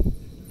doesn't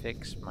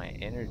fix my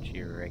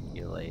energy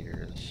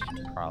regulators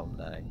problem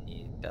that I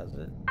need, does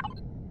it?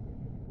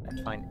 Did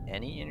I find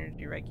any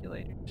energy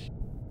regulators?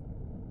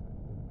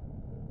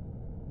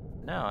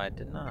 No, I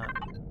did not.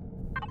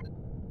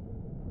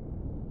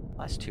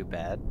 That's too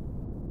bad.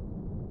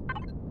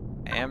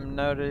 I am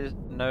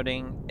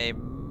noting a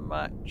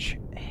much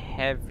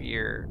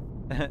heavier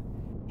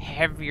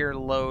heavier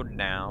load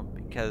now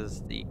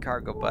because the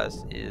cargo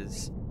bus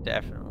is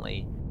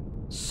definitely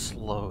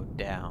slowed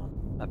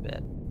down a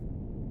bit.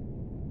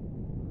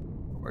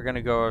 We're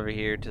gonna go over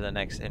here to the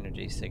next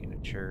energy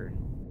signature.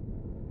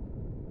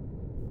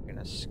 We're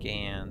gonna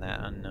scan that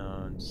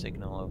unknown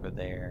signal over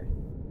there.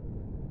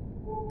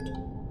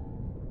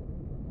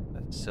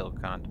 That's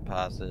silicon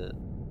deposit.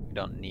 We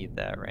don't need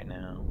that right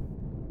now.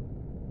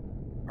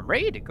 I'm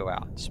ready to go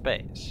out in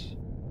space.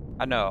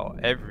 I know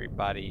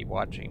everybody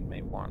watching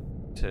may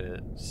want to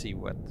see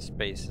what the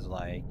space is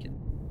like and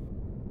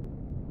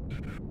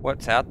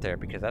what's out there,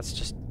 because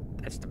that's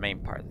the main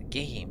part of the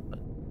game.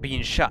 But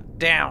being shot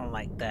down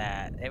like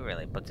that, it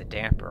really puts a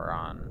damper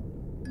on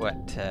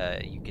what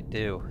you could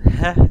do.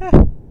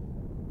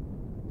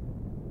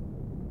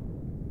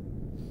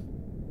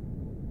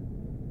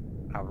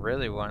 I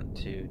really want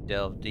to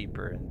delve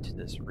deeper into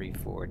this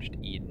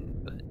Reforged Eden,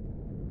 but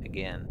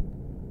again,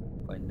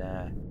 when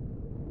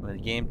the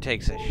game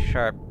takes a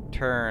sharp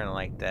turn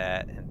like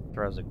that and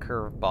throws a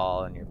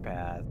curveball in your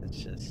path, it's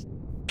just,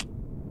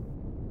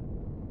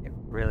 it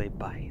really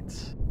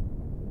bites.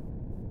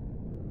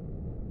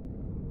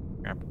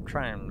 I'm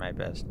trying my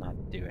best not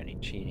to do any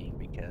cheating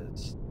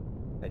because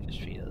I just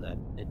feel that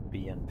it'd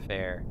be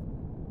unfair.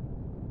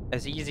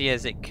 As easy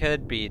as it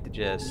could be to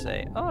just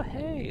say, oh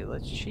hey,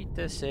 let's cheat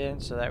this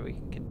in so that we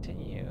can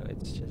continue.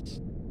 It's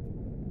just,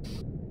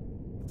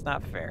 it's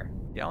not fair.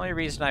 The only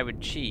reason I would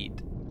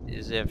cheat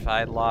is if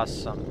I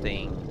lost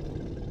something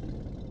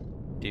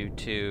due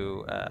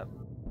to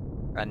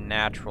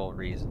unnatural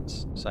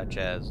reasons, such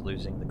as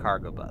losing the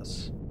cargo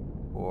bus.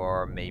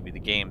 Or maybe the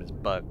game is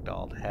bugged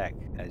all to heck,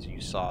 as you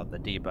saw in the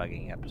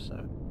debugging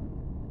episode.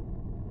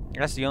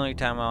 That's the only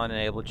time I'll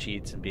enable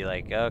cheats and be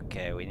like,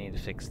 okay, we need to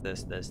fix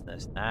this, this,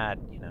 this, that,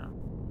 you know.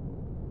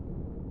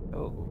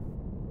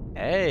 Oh.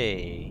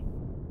 Hey!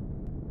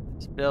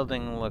 This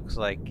building looks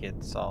like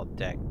it's all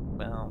decked,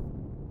 well,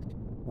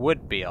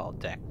 would be all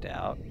decked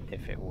out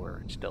if it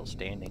were still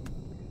standing.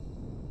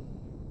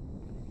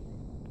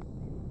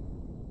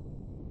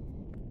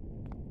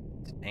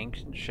 It's an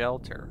ancient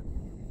shelter.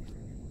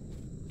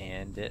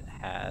 And it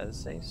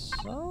has a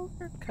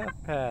solar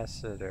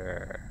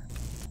capacitor.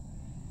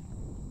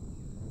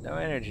 No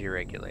energy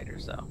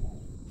regulators, though.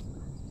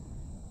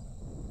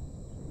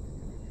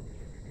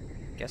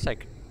 Guess I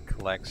could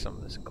collect some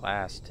of this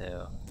glass,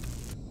 too.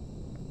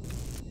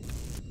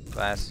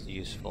 Glass is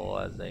useful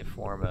as a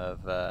form of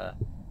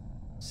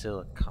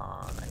silicon,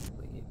 I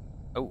believe.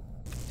 Oh,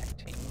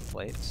 titanium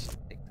plates.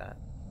 I'll take that.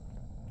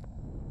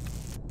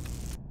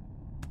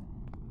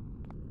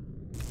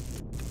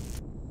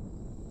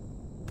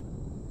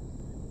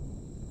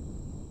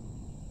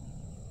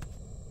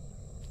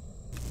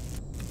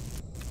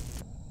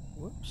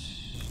 Whoops.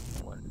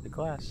 I wanted the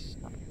glass,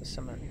 not the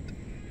cement.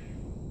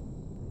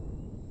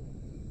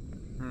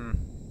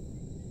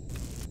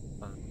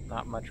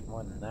 Not much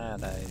more than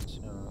that, I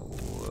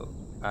assume.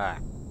 Ah.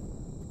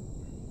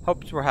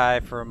 Hopes were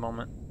high for a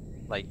moment.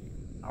 Like,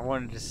 I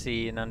wanted to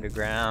see an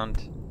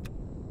underground.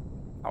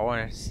 I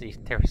wanted to see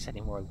if there was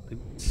any more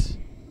loots.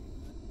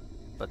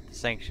 But the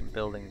sanctioned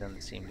building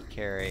doesn't seem to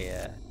carry,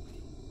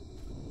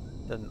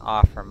 doesn't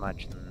offer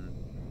much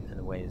in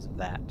the ways of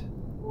that.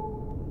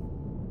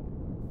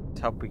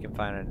 Let's hope we can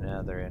find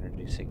another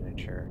energy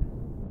signature.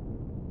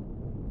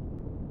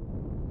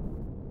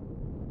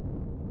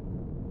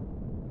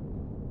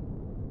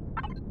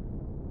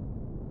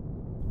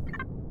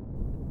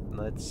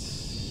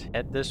 Let's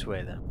head this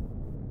way then.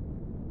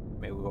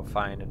 Maybe we'll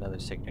find another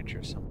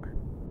signature somewhere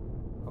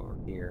over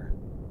here.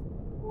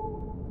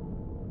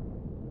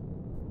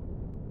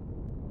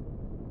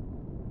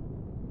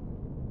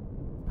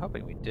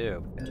 Hoping we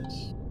do,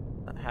 because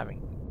I'm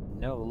having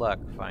no luck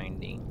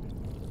finding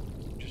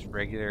just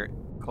regular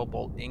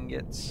cobalt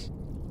ingots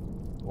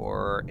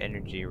or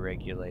energy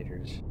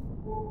regulators.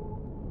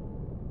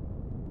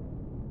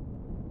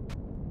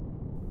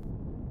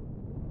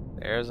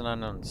 There's an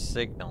unknown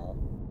signal,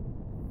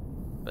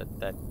 but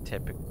that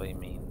typically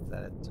means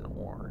that it's an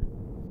ore.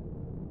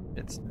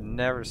 It's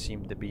never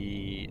seemed to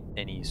be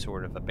any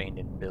sort of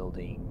abandoned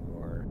building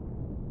or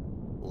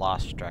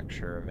lost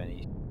structure of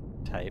any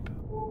type.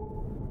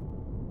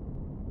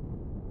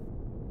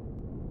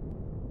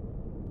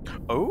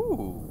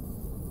 Oh!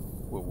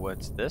 Well,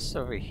 what's this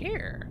over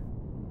here?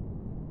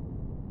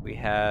 We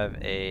have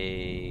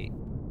a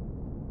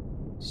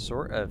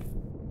sort of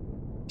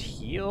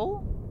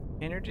teal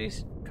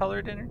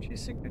colored energy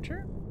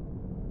signature.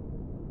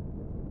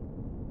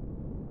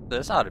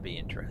 This ought to be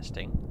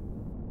interesting.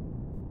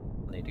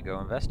 We'll need to go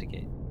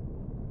investigate.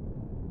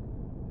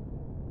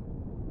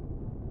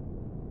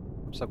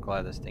 I'm so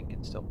glad this thing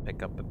can still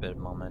pick up a bit of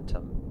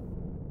momentum.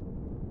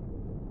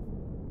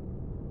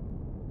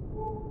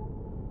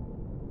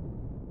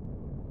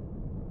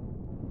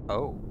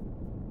 Oh.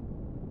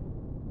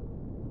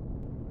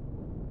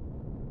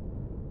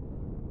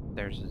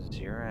 There's a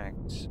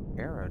Xerax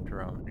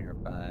aerodrome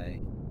nearby.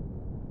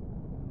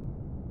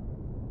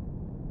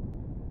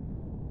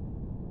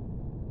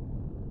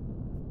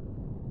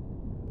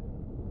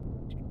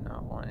 Do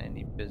not want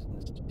any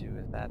business to do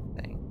with that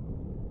thing.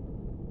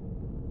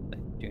 I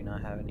do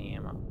not have any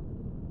ammo.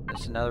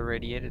 This another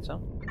radiated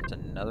zone? It's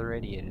another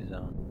radiated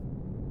zone.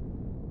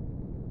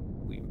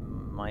 We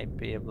might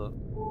be able to...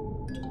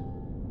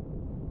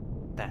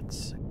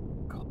 That's a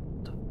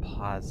gold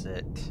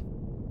deposit.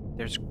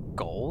 There's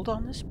gold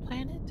on this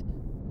planet?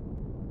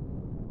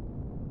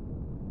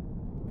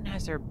 When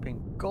has there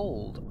been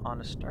gold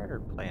on a starter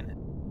planet?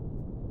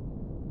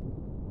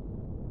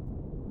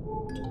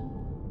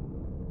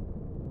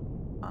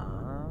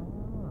 Ah,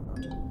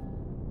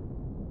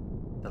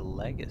 the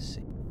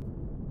legacy.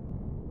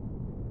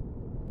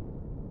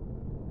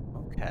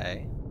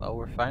 Okay, well,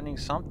 we're finding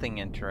something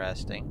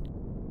interesting.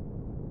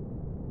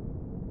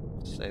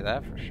 I'll say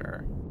that for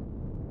sure.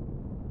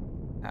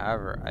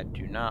 However, I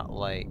do not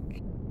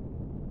like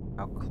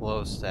how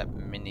close that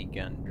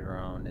minigun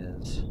drone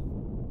is.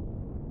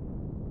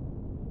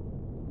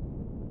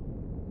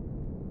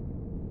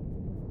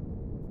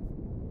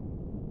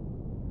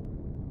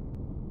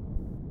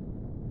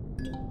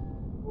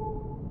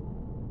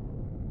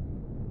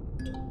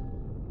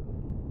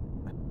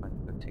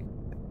 I'm going to take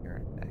the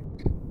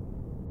artifact.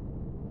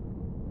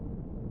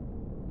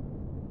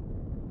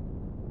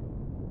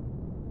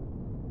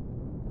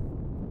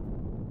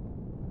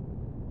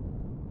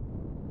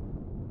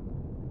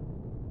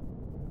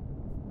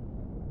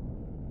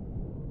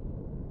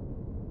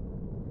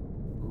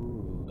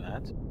 Ooh,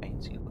 that's a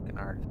fancy looking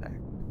artifact.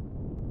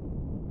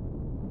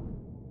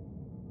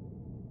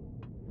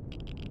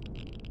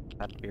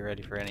 Have to be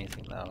ready for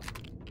anything though.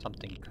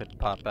 Something could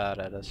pop out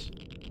at us.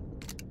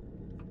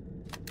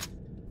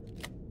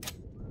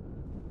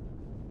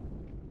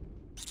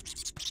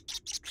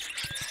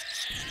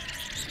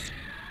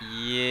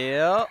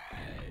 Yep.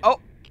 Oh!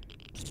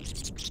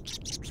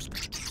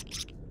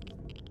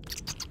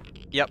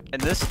 Yep,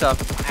 and this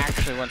stuff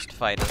actually wants to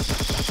fight us.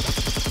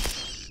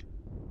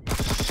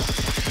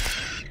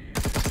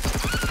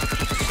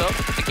 So,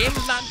 the game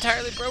is not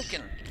entirely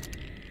broken.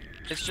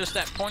 It's just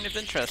that point of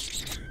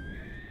interest.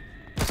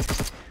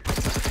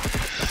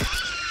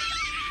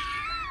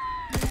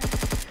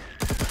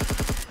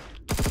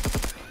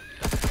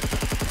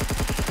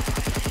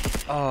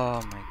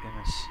 Oh my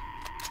goodness.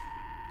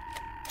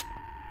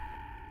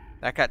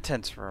 That got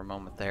tense for a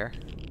moment there.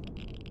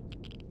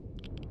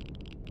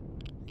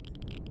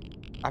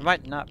 I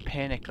might not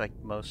panic like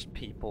most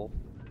people.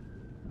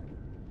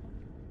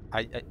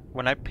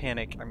 When I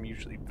panic, I'm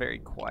usually very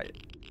quiet.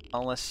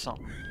 Unless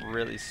something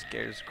really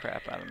scares the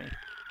crap out of me.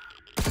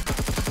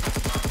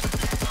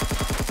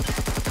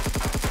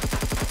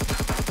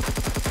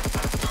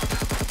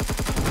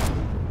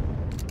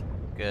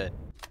 Good.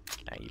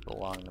 Now you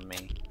belong to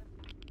me.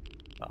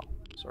 Well,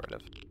 sort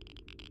of.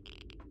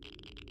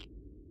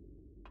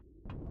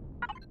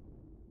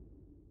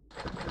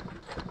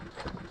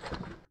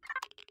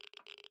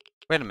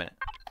 Wait a minute.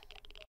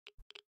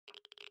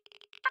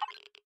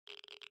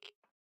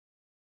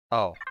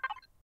 Oh.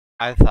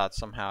 I thought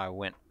somehow I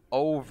went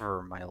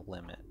over my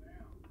limit.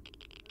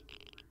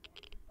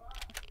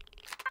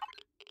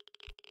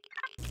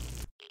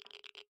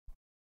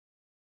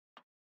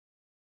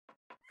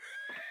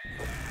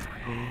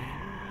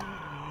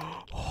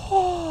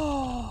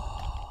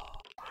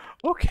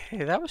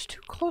 Okay, that was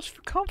too close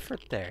for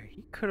comfort there.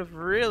 He could have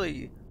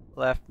really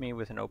left me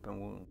with an open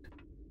wound.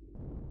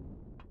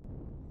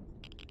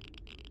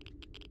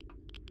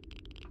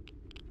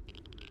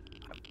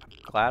 I'm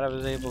glad I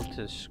was able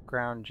to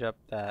scrounge up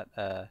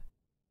that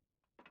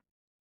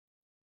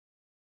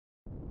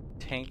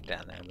tank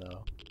down there,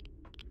 though.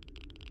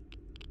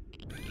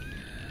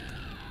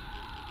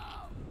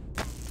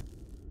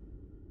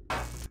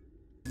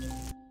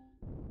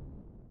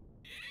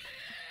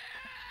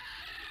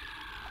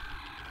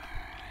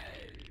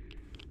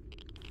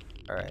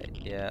 Alright,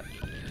 yeah.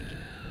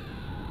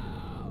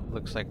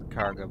 Looks like the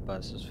cargo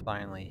bus has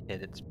finally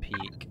hit its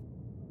peak.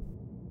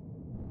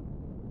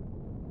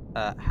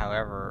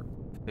 However,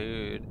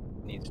 food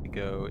needs to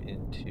go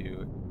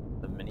into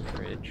the mini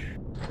fridge.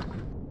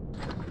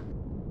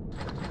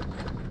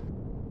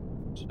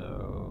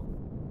 So,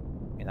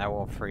 I mean, that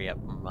won't free up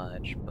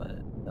much, but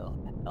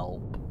it'll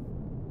help.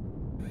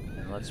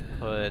 And let's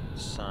put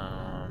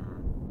some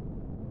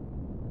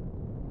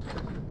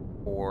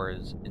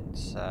ores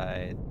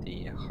inside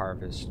the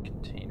harvest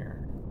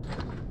container.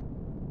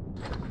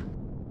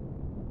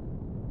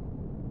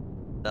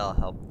 That'll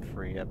help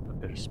free up a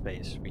bit of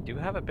space. We do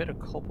have a bit of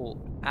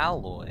cobalt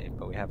alloy,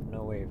 but we have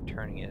no way of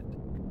turning it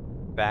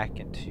back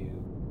into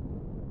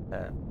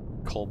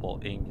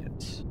cobalt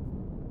ingots.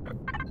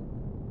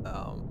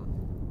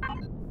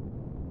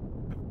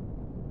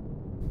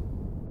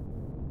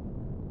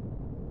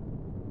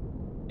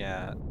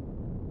 Yeah,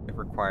 it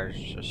requires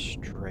just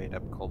straight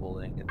up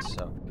cobalt ingots,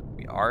 so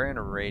we are in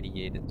a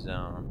radiated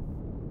zone.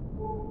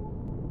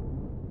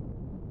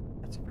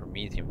 That's a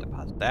promethium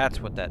deposit. That's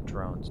what that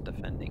drone's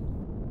defending.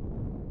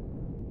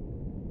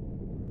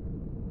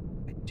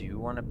 I do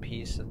want a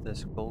piece of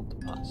this gold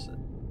deposit.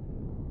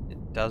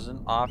 It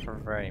doesn't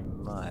offer very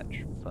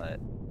much,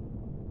 but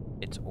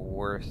it's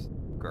worth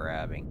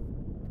grabbing.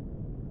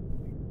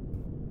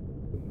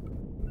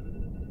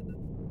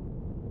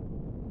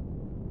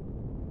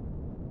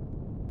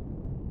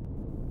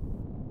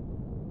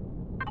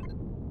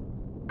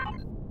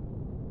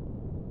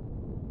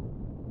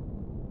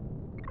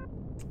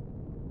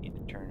 Need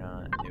to turn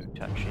on new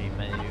touchy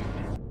mode.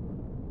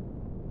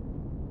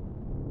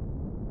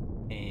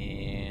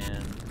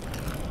 And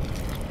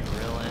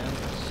drill in and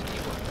see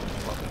what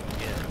we can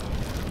get.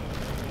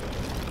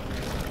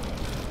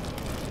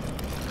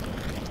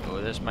 Oh,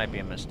 this might be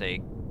a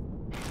mistake.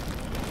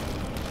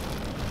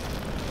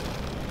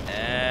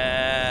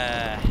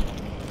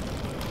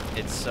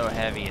 It's so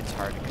heavy, it's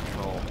hard to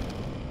control.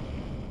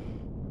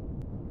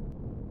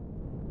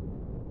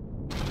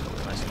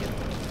 We must get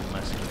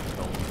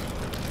gold.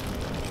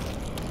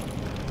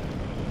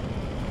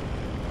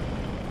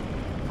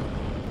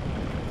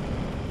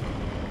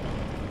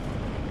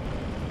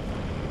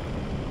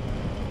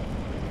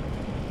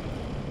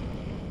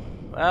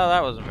 Well,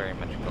 that wasn't very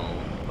much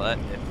gold, but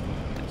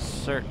it's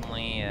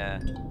certainly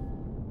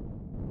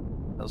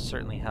it'll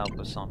certainly help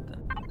with something.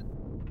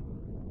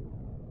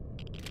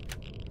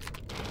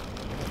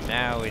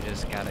 Now we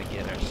just gotta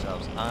get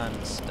ourselves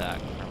unstuck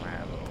from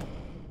our little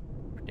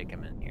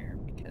predicament here,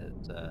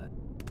 because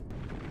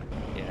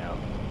you know,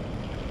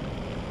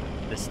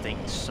 this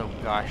thing's so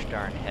gosh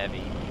darn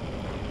heavy.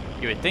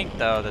 You would think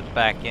though that the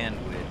back end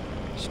would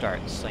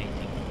start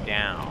slanting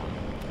down,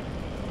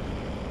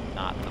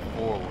 not the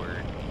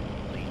forward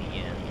leaning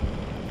in.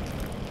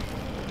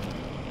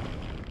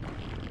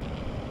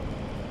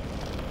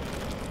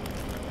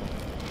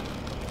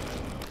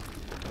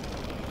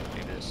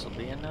 Maybe this will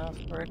be enough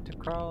for it to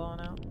crawl on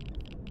out.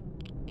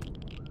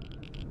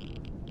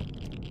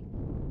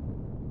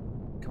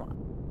 Come on.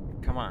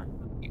 Come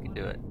on. You can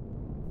do it.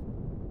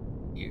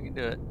 You can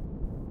do it.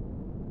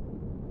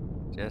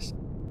 Just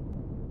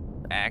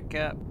back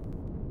up.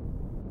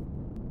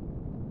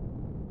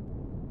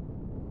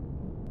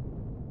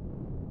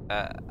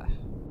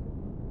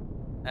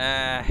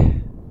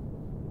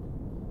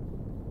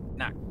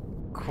 Not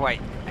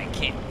quite. I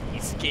can't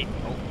escape.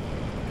 Oh,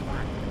 come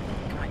on.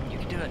 Come on, you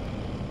can do it.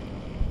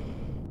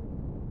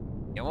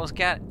 You almost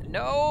got it.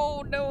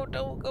 No, no,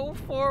 don't go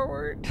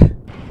forward.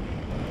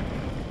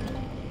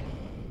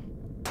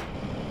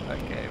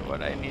 Okay,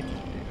 what I need to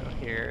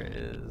do here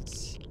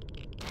is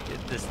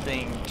get this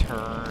thing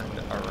turned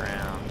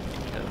around,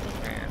 because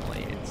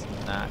apparently it's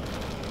not,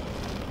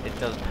 it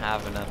doesn't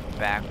have enough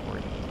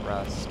backward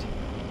thrust.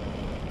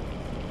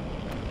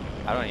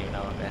 I don't even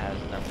know if it has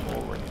enough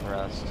forward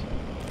thrust.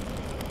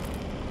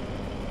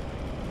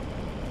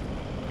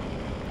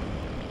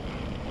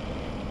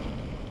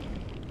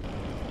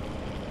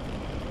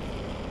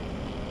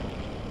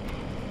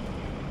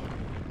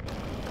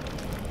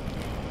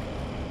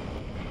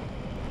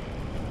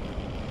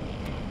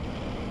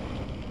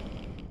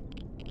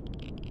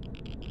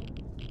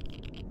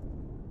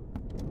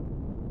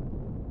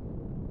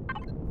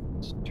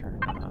 Let's turn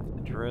off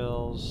the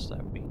drills so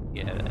that we can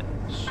get a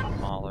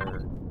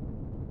smaller,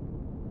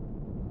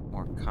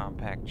 more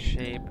compact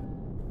shape.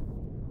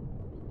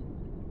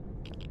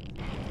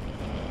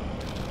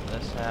 Pull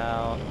this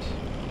out.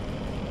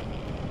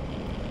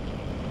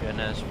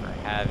 goodness for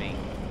having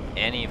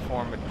any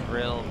form of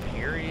drill,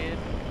 period.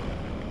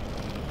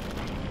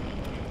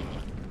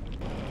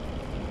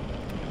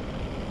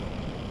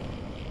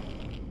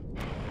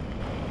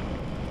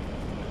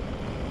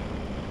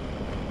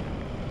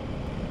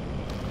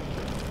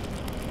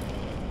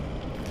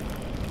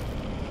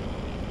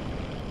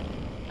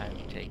 I'm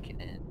taking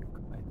in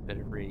quite a bit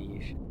of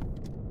radiation.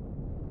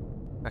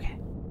 Okay,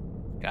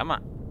 come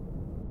on.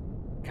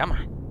 Come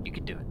on, you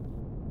can do it.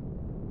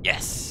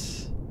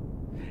 Yes!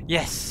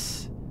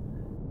 Yes!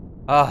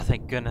 Oh,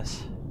 thank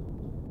goodness.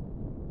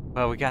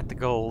 Well, we got the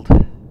gold.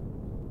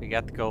 We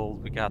got the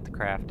gold, we got the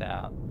craft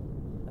out.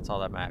 That's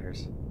all that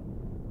matters.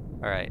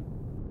 Alright.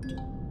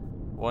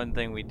 One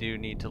thing we do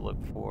need to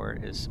look for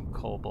is some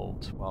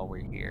cobalt while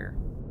we're here,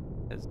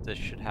 because this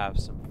should have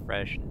some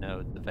fresh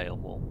nodes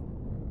available.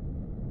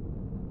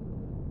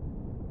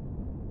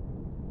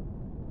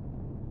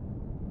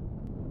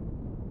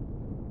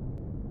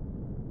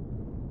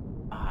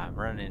 I'm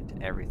running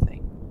into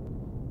everything.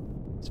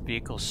 This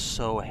vehicle's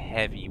so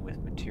heavy with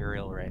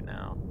material right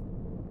now.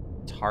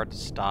 It's hard to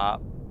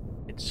stop.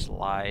 It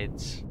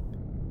slides.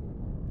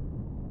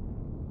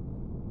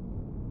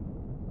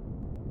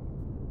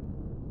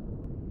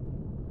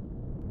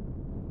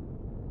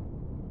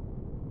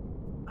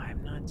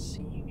 I'm not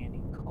seeing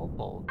any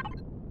cobalt.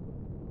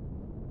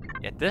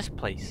 Yet this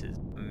place is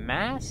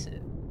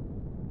massive.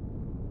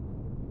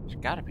 There's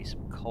gotta be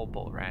some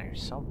cobalt around here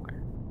somewhere.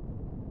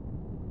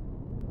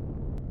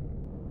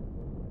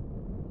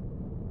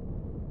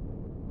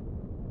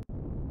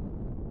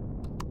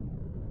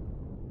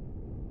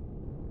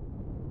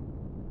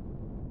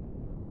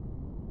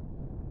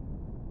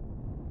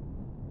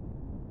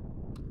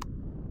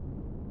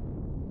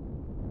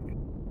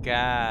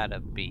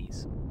 Gotta be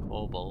some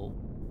cobalt.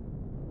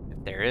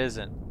 If there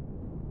isn't,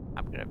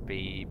 I'm gonna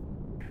be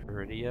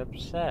pretty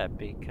upset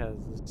because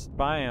this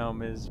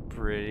biome is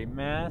pretty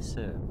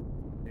massive.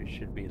 There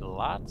should be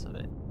lots of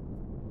it.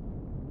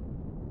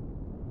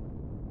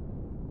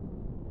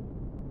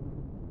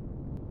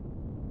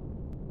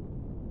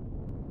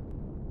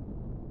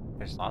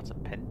 There's lots of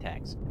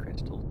pentax and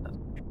crystals, that's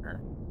for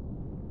sure.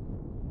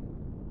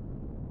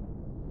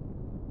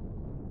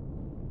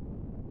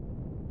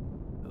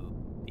 Ooh,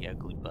 the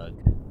ugly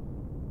bug.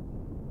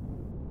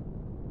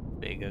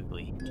 Big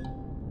ugly.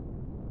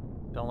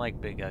 Don't like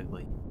big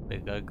ugly.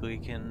 Big ugly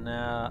can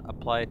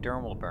apply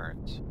dermal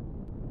burns.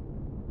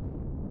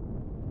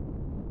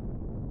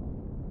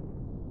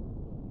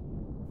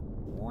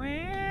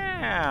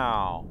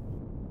 Wow!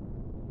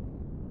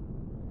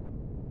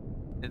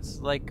 It's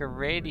like a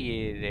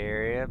radiated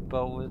area,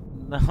 but with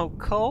no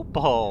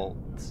cobalt.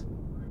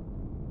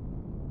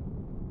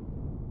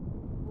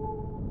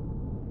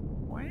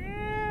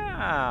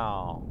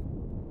 Wow!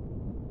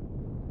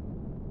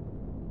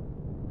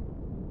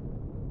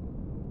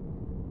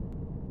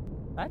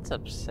 That's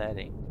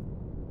upsetting.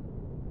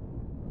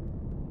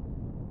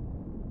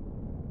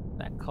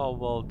 That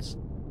cobalt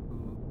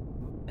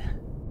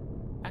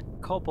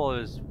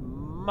is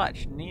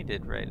much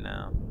needed right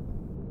now.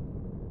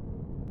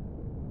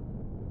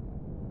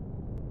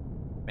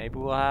 Maybe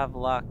we'll have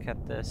luck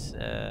at this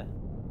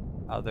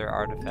other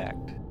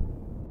artifact.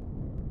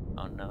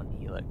 Unknown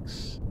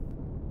helix.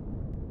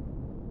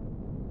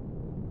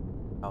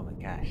 Oh my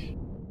gosh.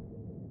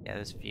 Yeah,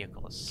 this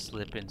vehicle is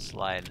slipping,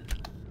 sliding.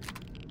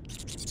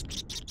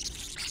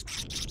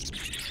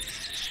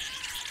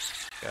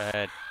 Go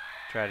ahead,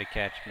 try to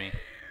catch me.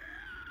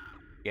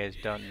 You guys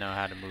don't know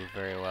how to move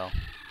very well.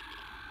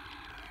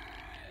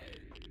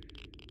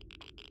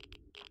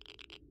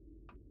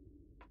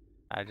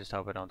 I just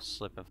hope I don't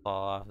slip and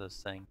fall off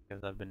this thing,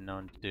 because I've been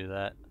known to do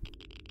that.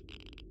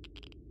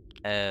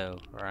 Oh,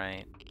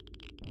 right.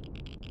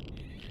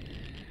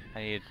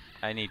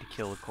 I need to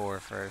kill the core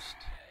first.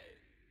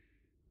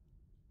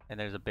 And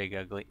there's a big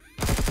ugly.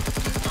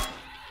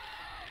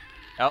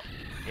 Oh,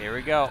 here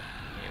we go.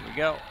 Here we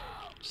go.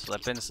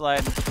 Slip and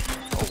slide.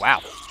 Oh wow.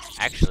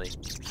 Actually,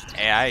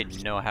 I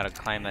know how to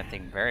climb that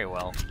thing very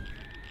well.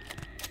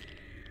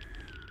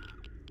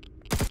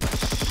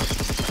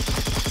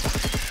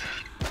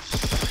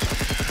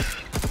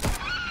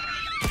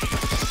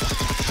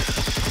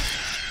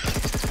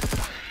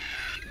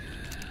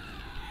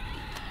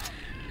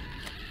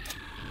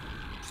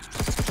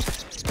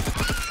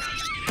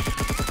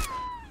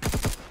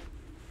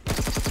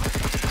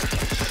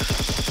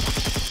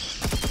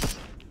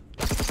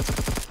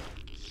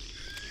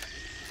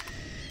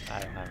 I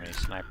don't have any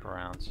sniper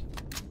rounds.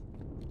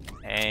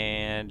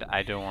 And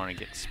I don't want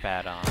to get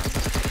spat on.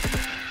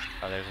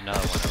 Oh, there's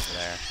another one over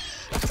there.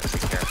 Gotta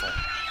be careful.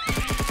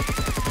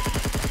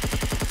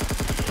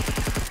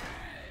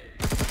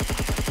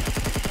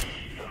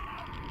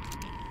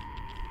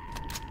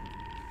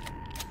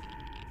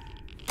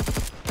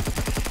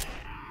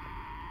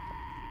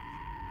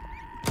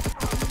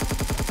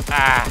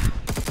 Ah!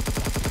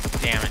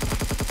 Damn it.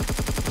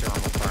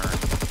 Thermal burn.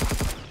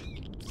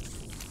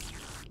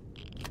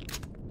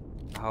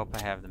 I hope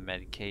I have the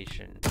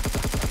medication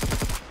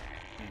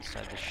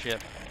inside the ship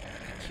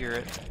to cure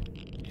it.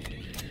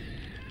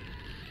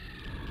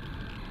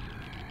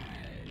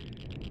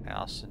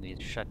 also need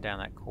to shut down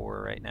that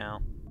core right now.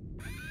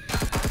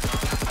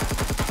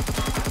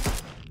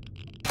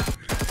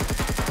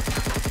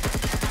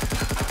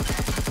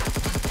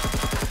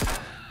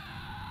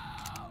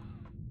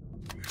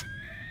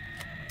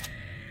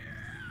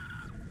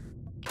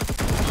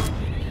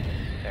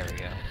 There we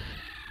go.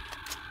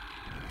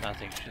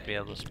 Nothing should be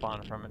able to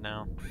spawn from it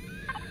now.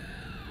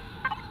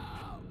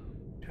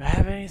 Do I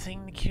have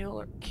anything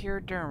to cure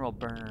dermal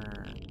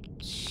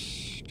burns?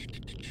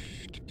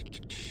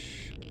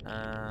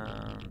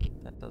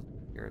 That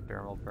doesn't cure a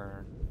dermal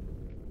burn.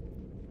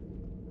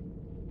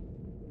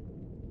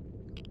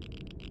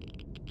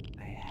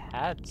 I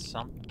had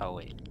some. Oh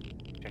wait,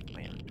 check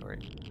my inventory.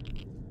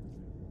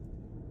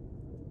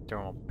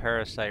 Dermal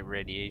parasite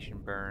radiation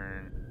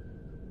burn.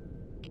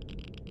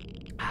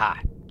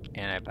 Ha!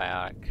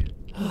 Antibiotic.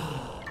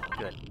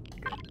 Good.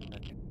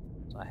 Okay.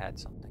 So I had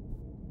something.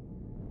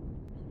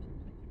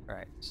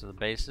 Alright, so the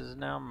base is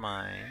now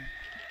mine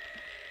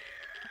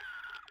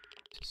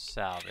to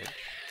salvage.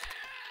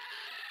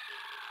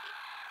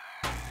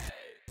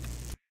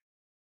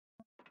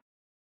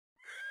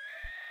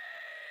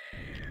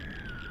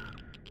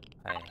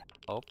 I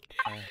hope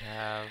I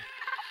have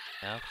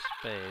enough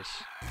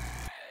space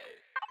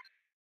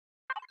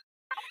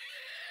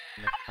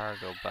in the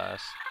cargo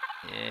bus.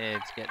 Yeah,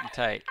 it's getting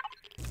tight.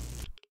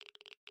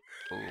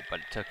 Ooh, but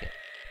it took it.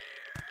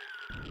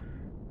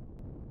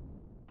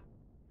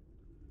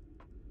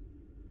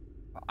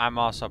 I'm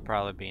also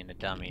probably being a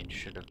dummy and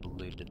should have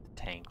looted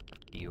the tank for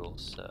fuel,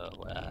 so,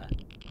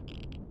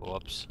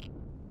 whoops.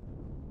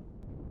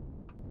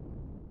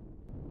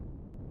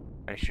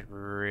 I should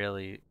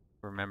really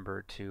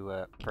remember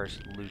to,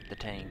 first loot the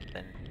tank,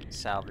 then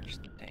salvage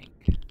the tank.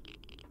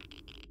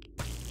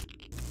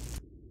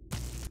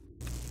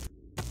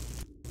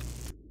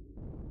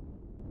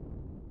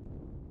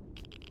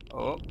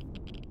 Oh.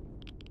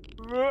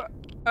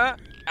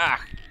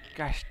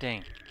 Gosh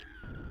dang.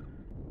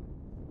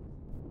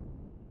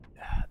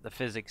 The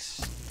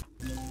physics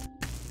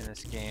in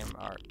this game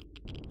are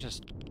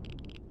just...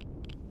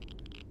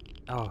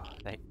 Oh,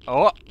 they...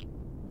 Oh!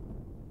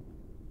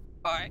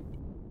 Alright.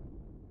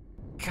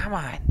 Come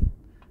on!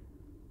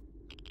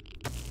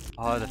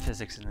 Oh, the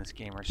physics in this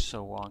game are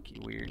so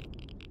wonky, weird.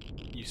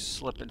 You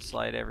slip and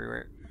slide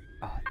everywhere.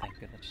 Oh,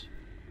 thank goodness.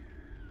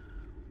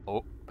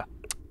 Oh,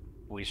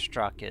 we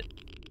struck it.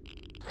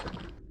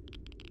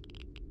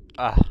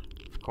 Ah,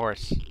 of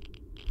course.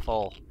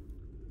 Full.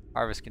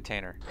 Harvest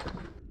container.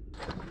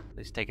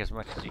 Please take as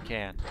much as you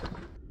can.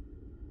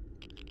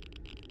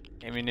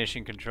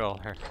 Ammunition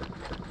controller.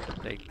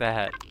 Take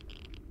that.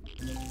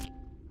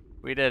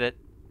 We did it.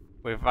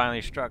 We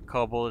finally struck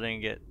Cobalt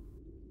Ingot.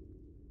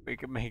 We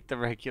can make the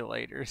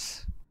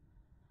regulators.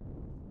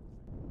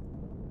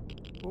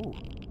 Ooh.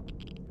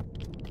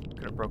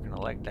 Could have broken a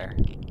leg there.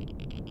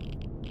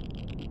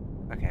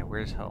 Okay,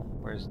 where's home?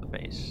 Where's the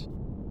base?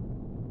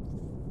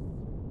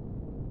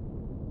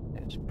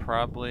 It's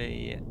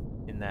probably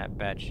in that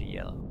batch of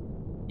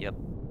yellow. Yep.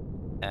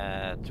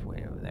 It's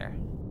way over there.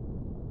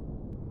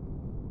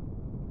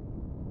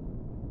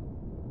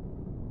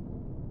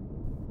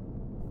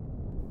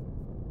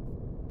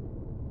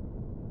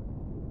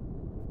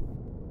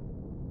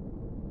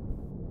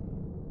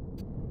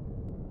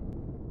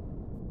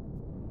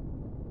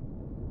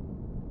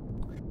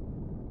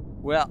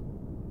 Well,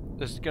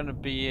 this is gonna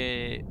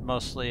be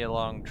mostly a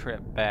long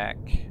trip back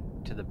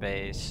to the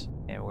base,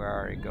 and we're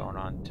already going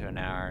on to an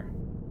hour.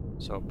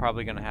 So we're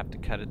probably gonna have to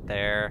cut it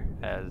there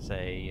as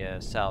a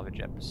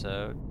salvage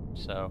episode.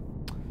 So,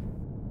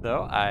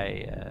 though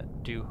I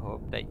do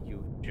hope that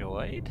you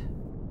enjoyed,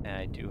 and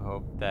I do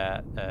hope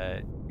that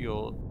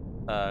you'll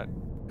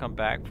come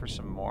back for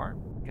some more,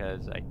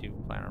 because I do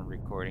plan on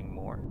recording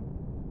more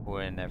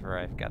whenever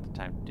I've got the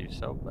time to do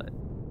so. But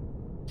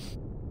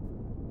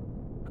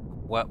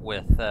what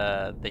with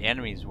the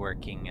enemies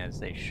working as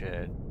they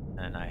should,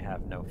 and I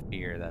have no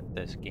fear that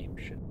this game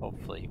should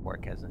hopefully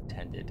work as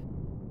intended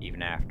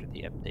even after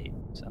the update.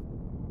 So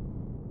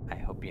I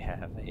hope you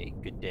have a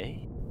good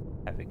day,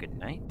 have a good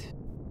night,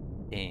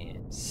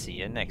 and see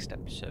you next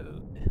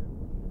episode.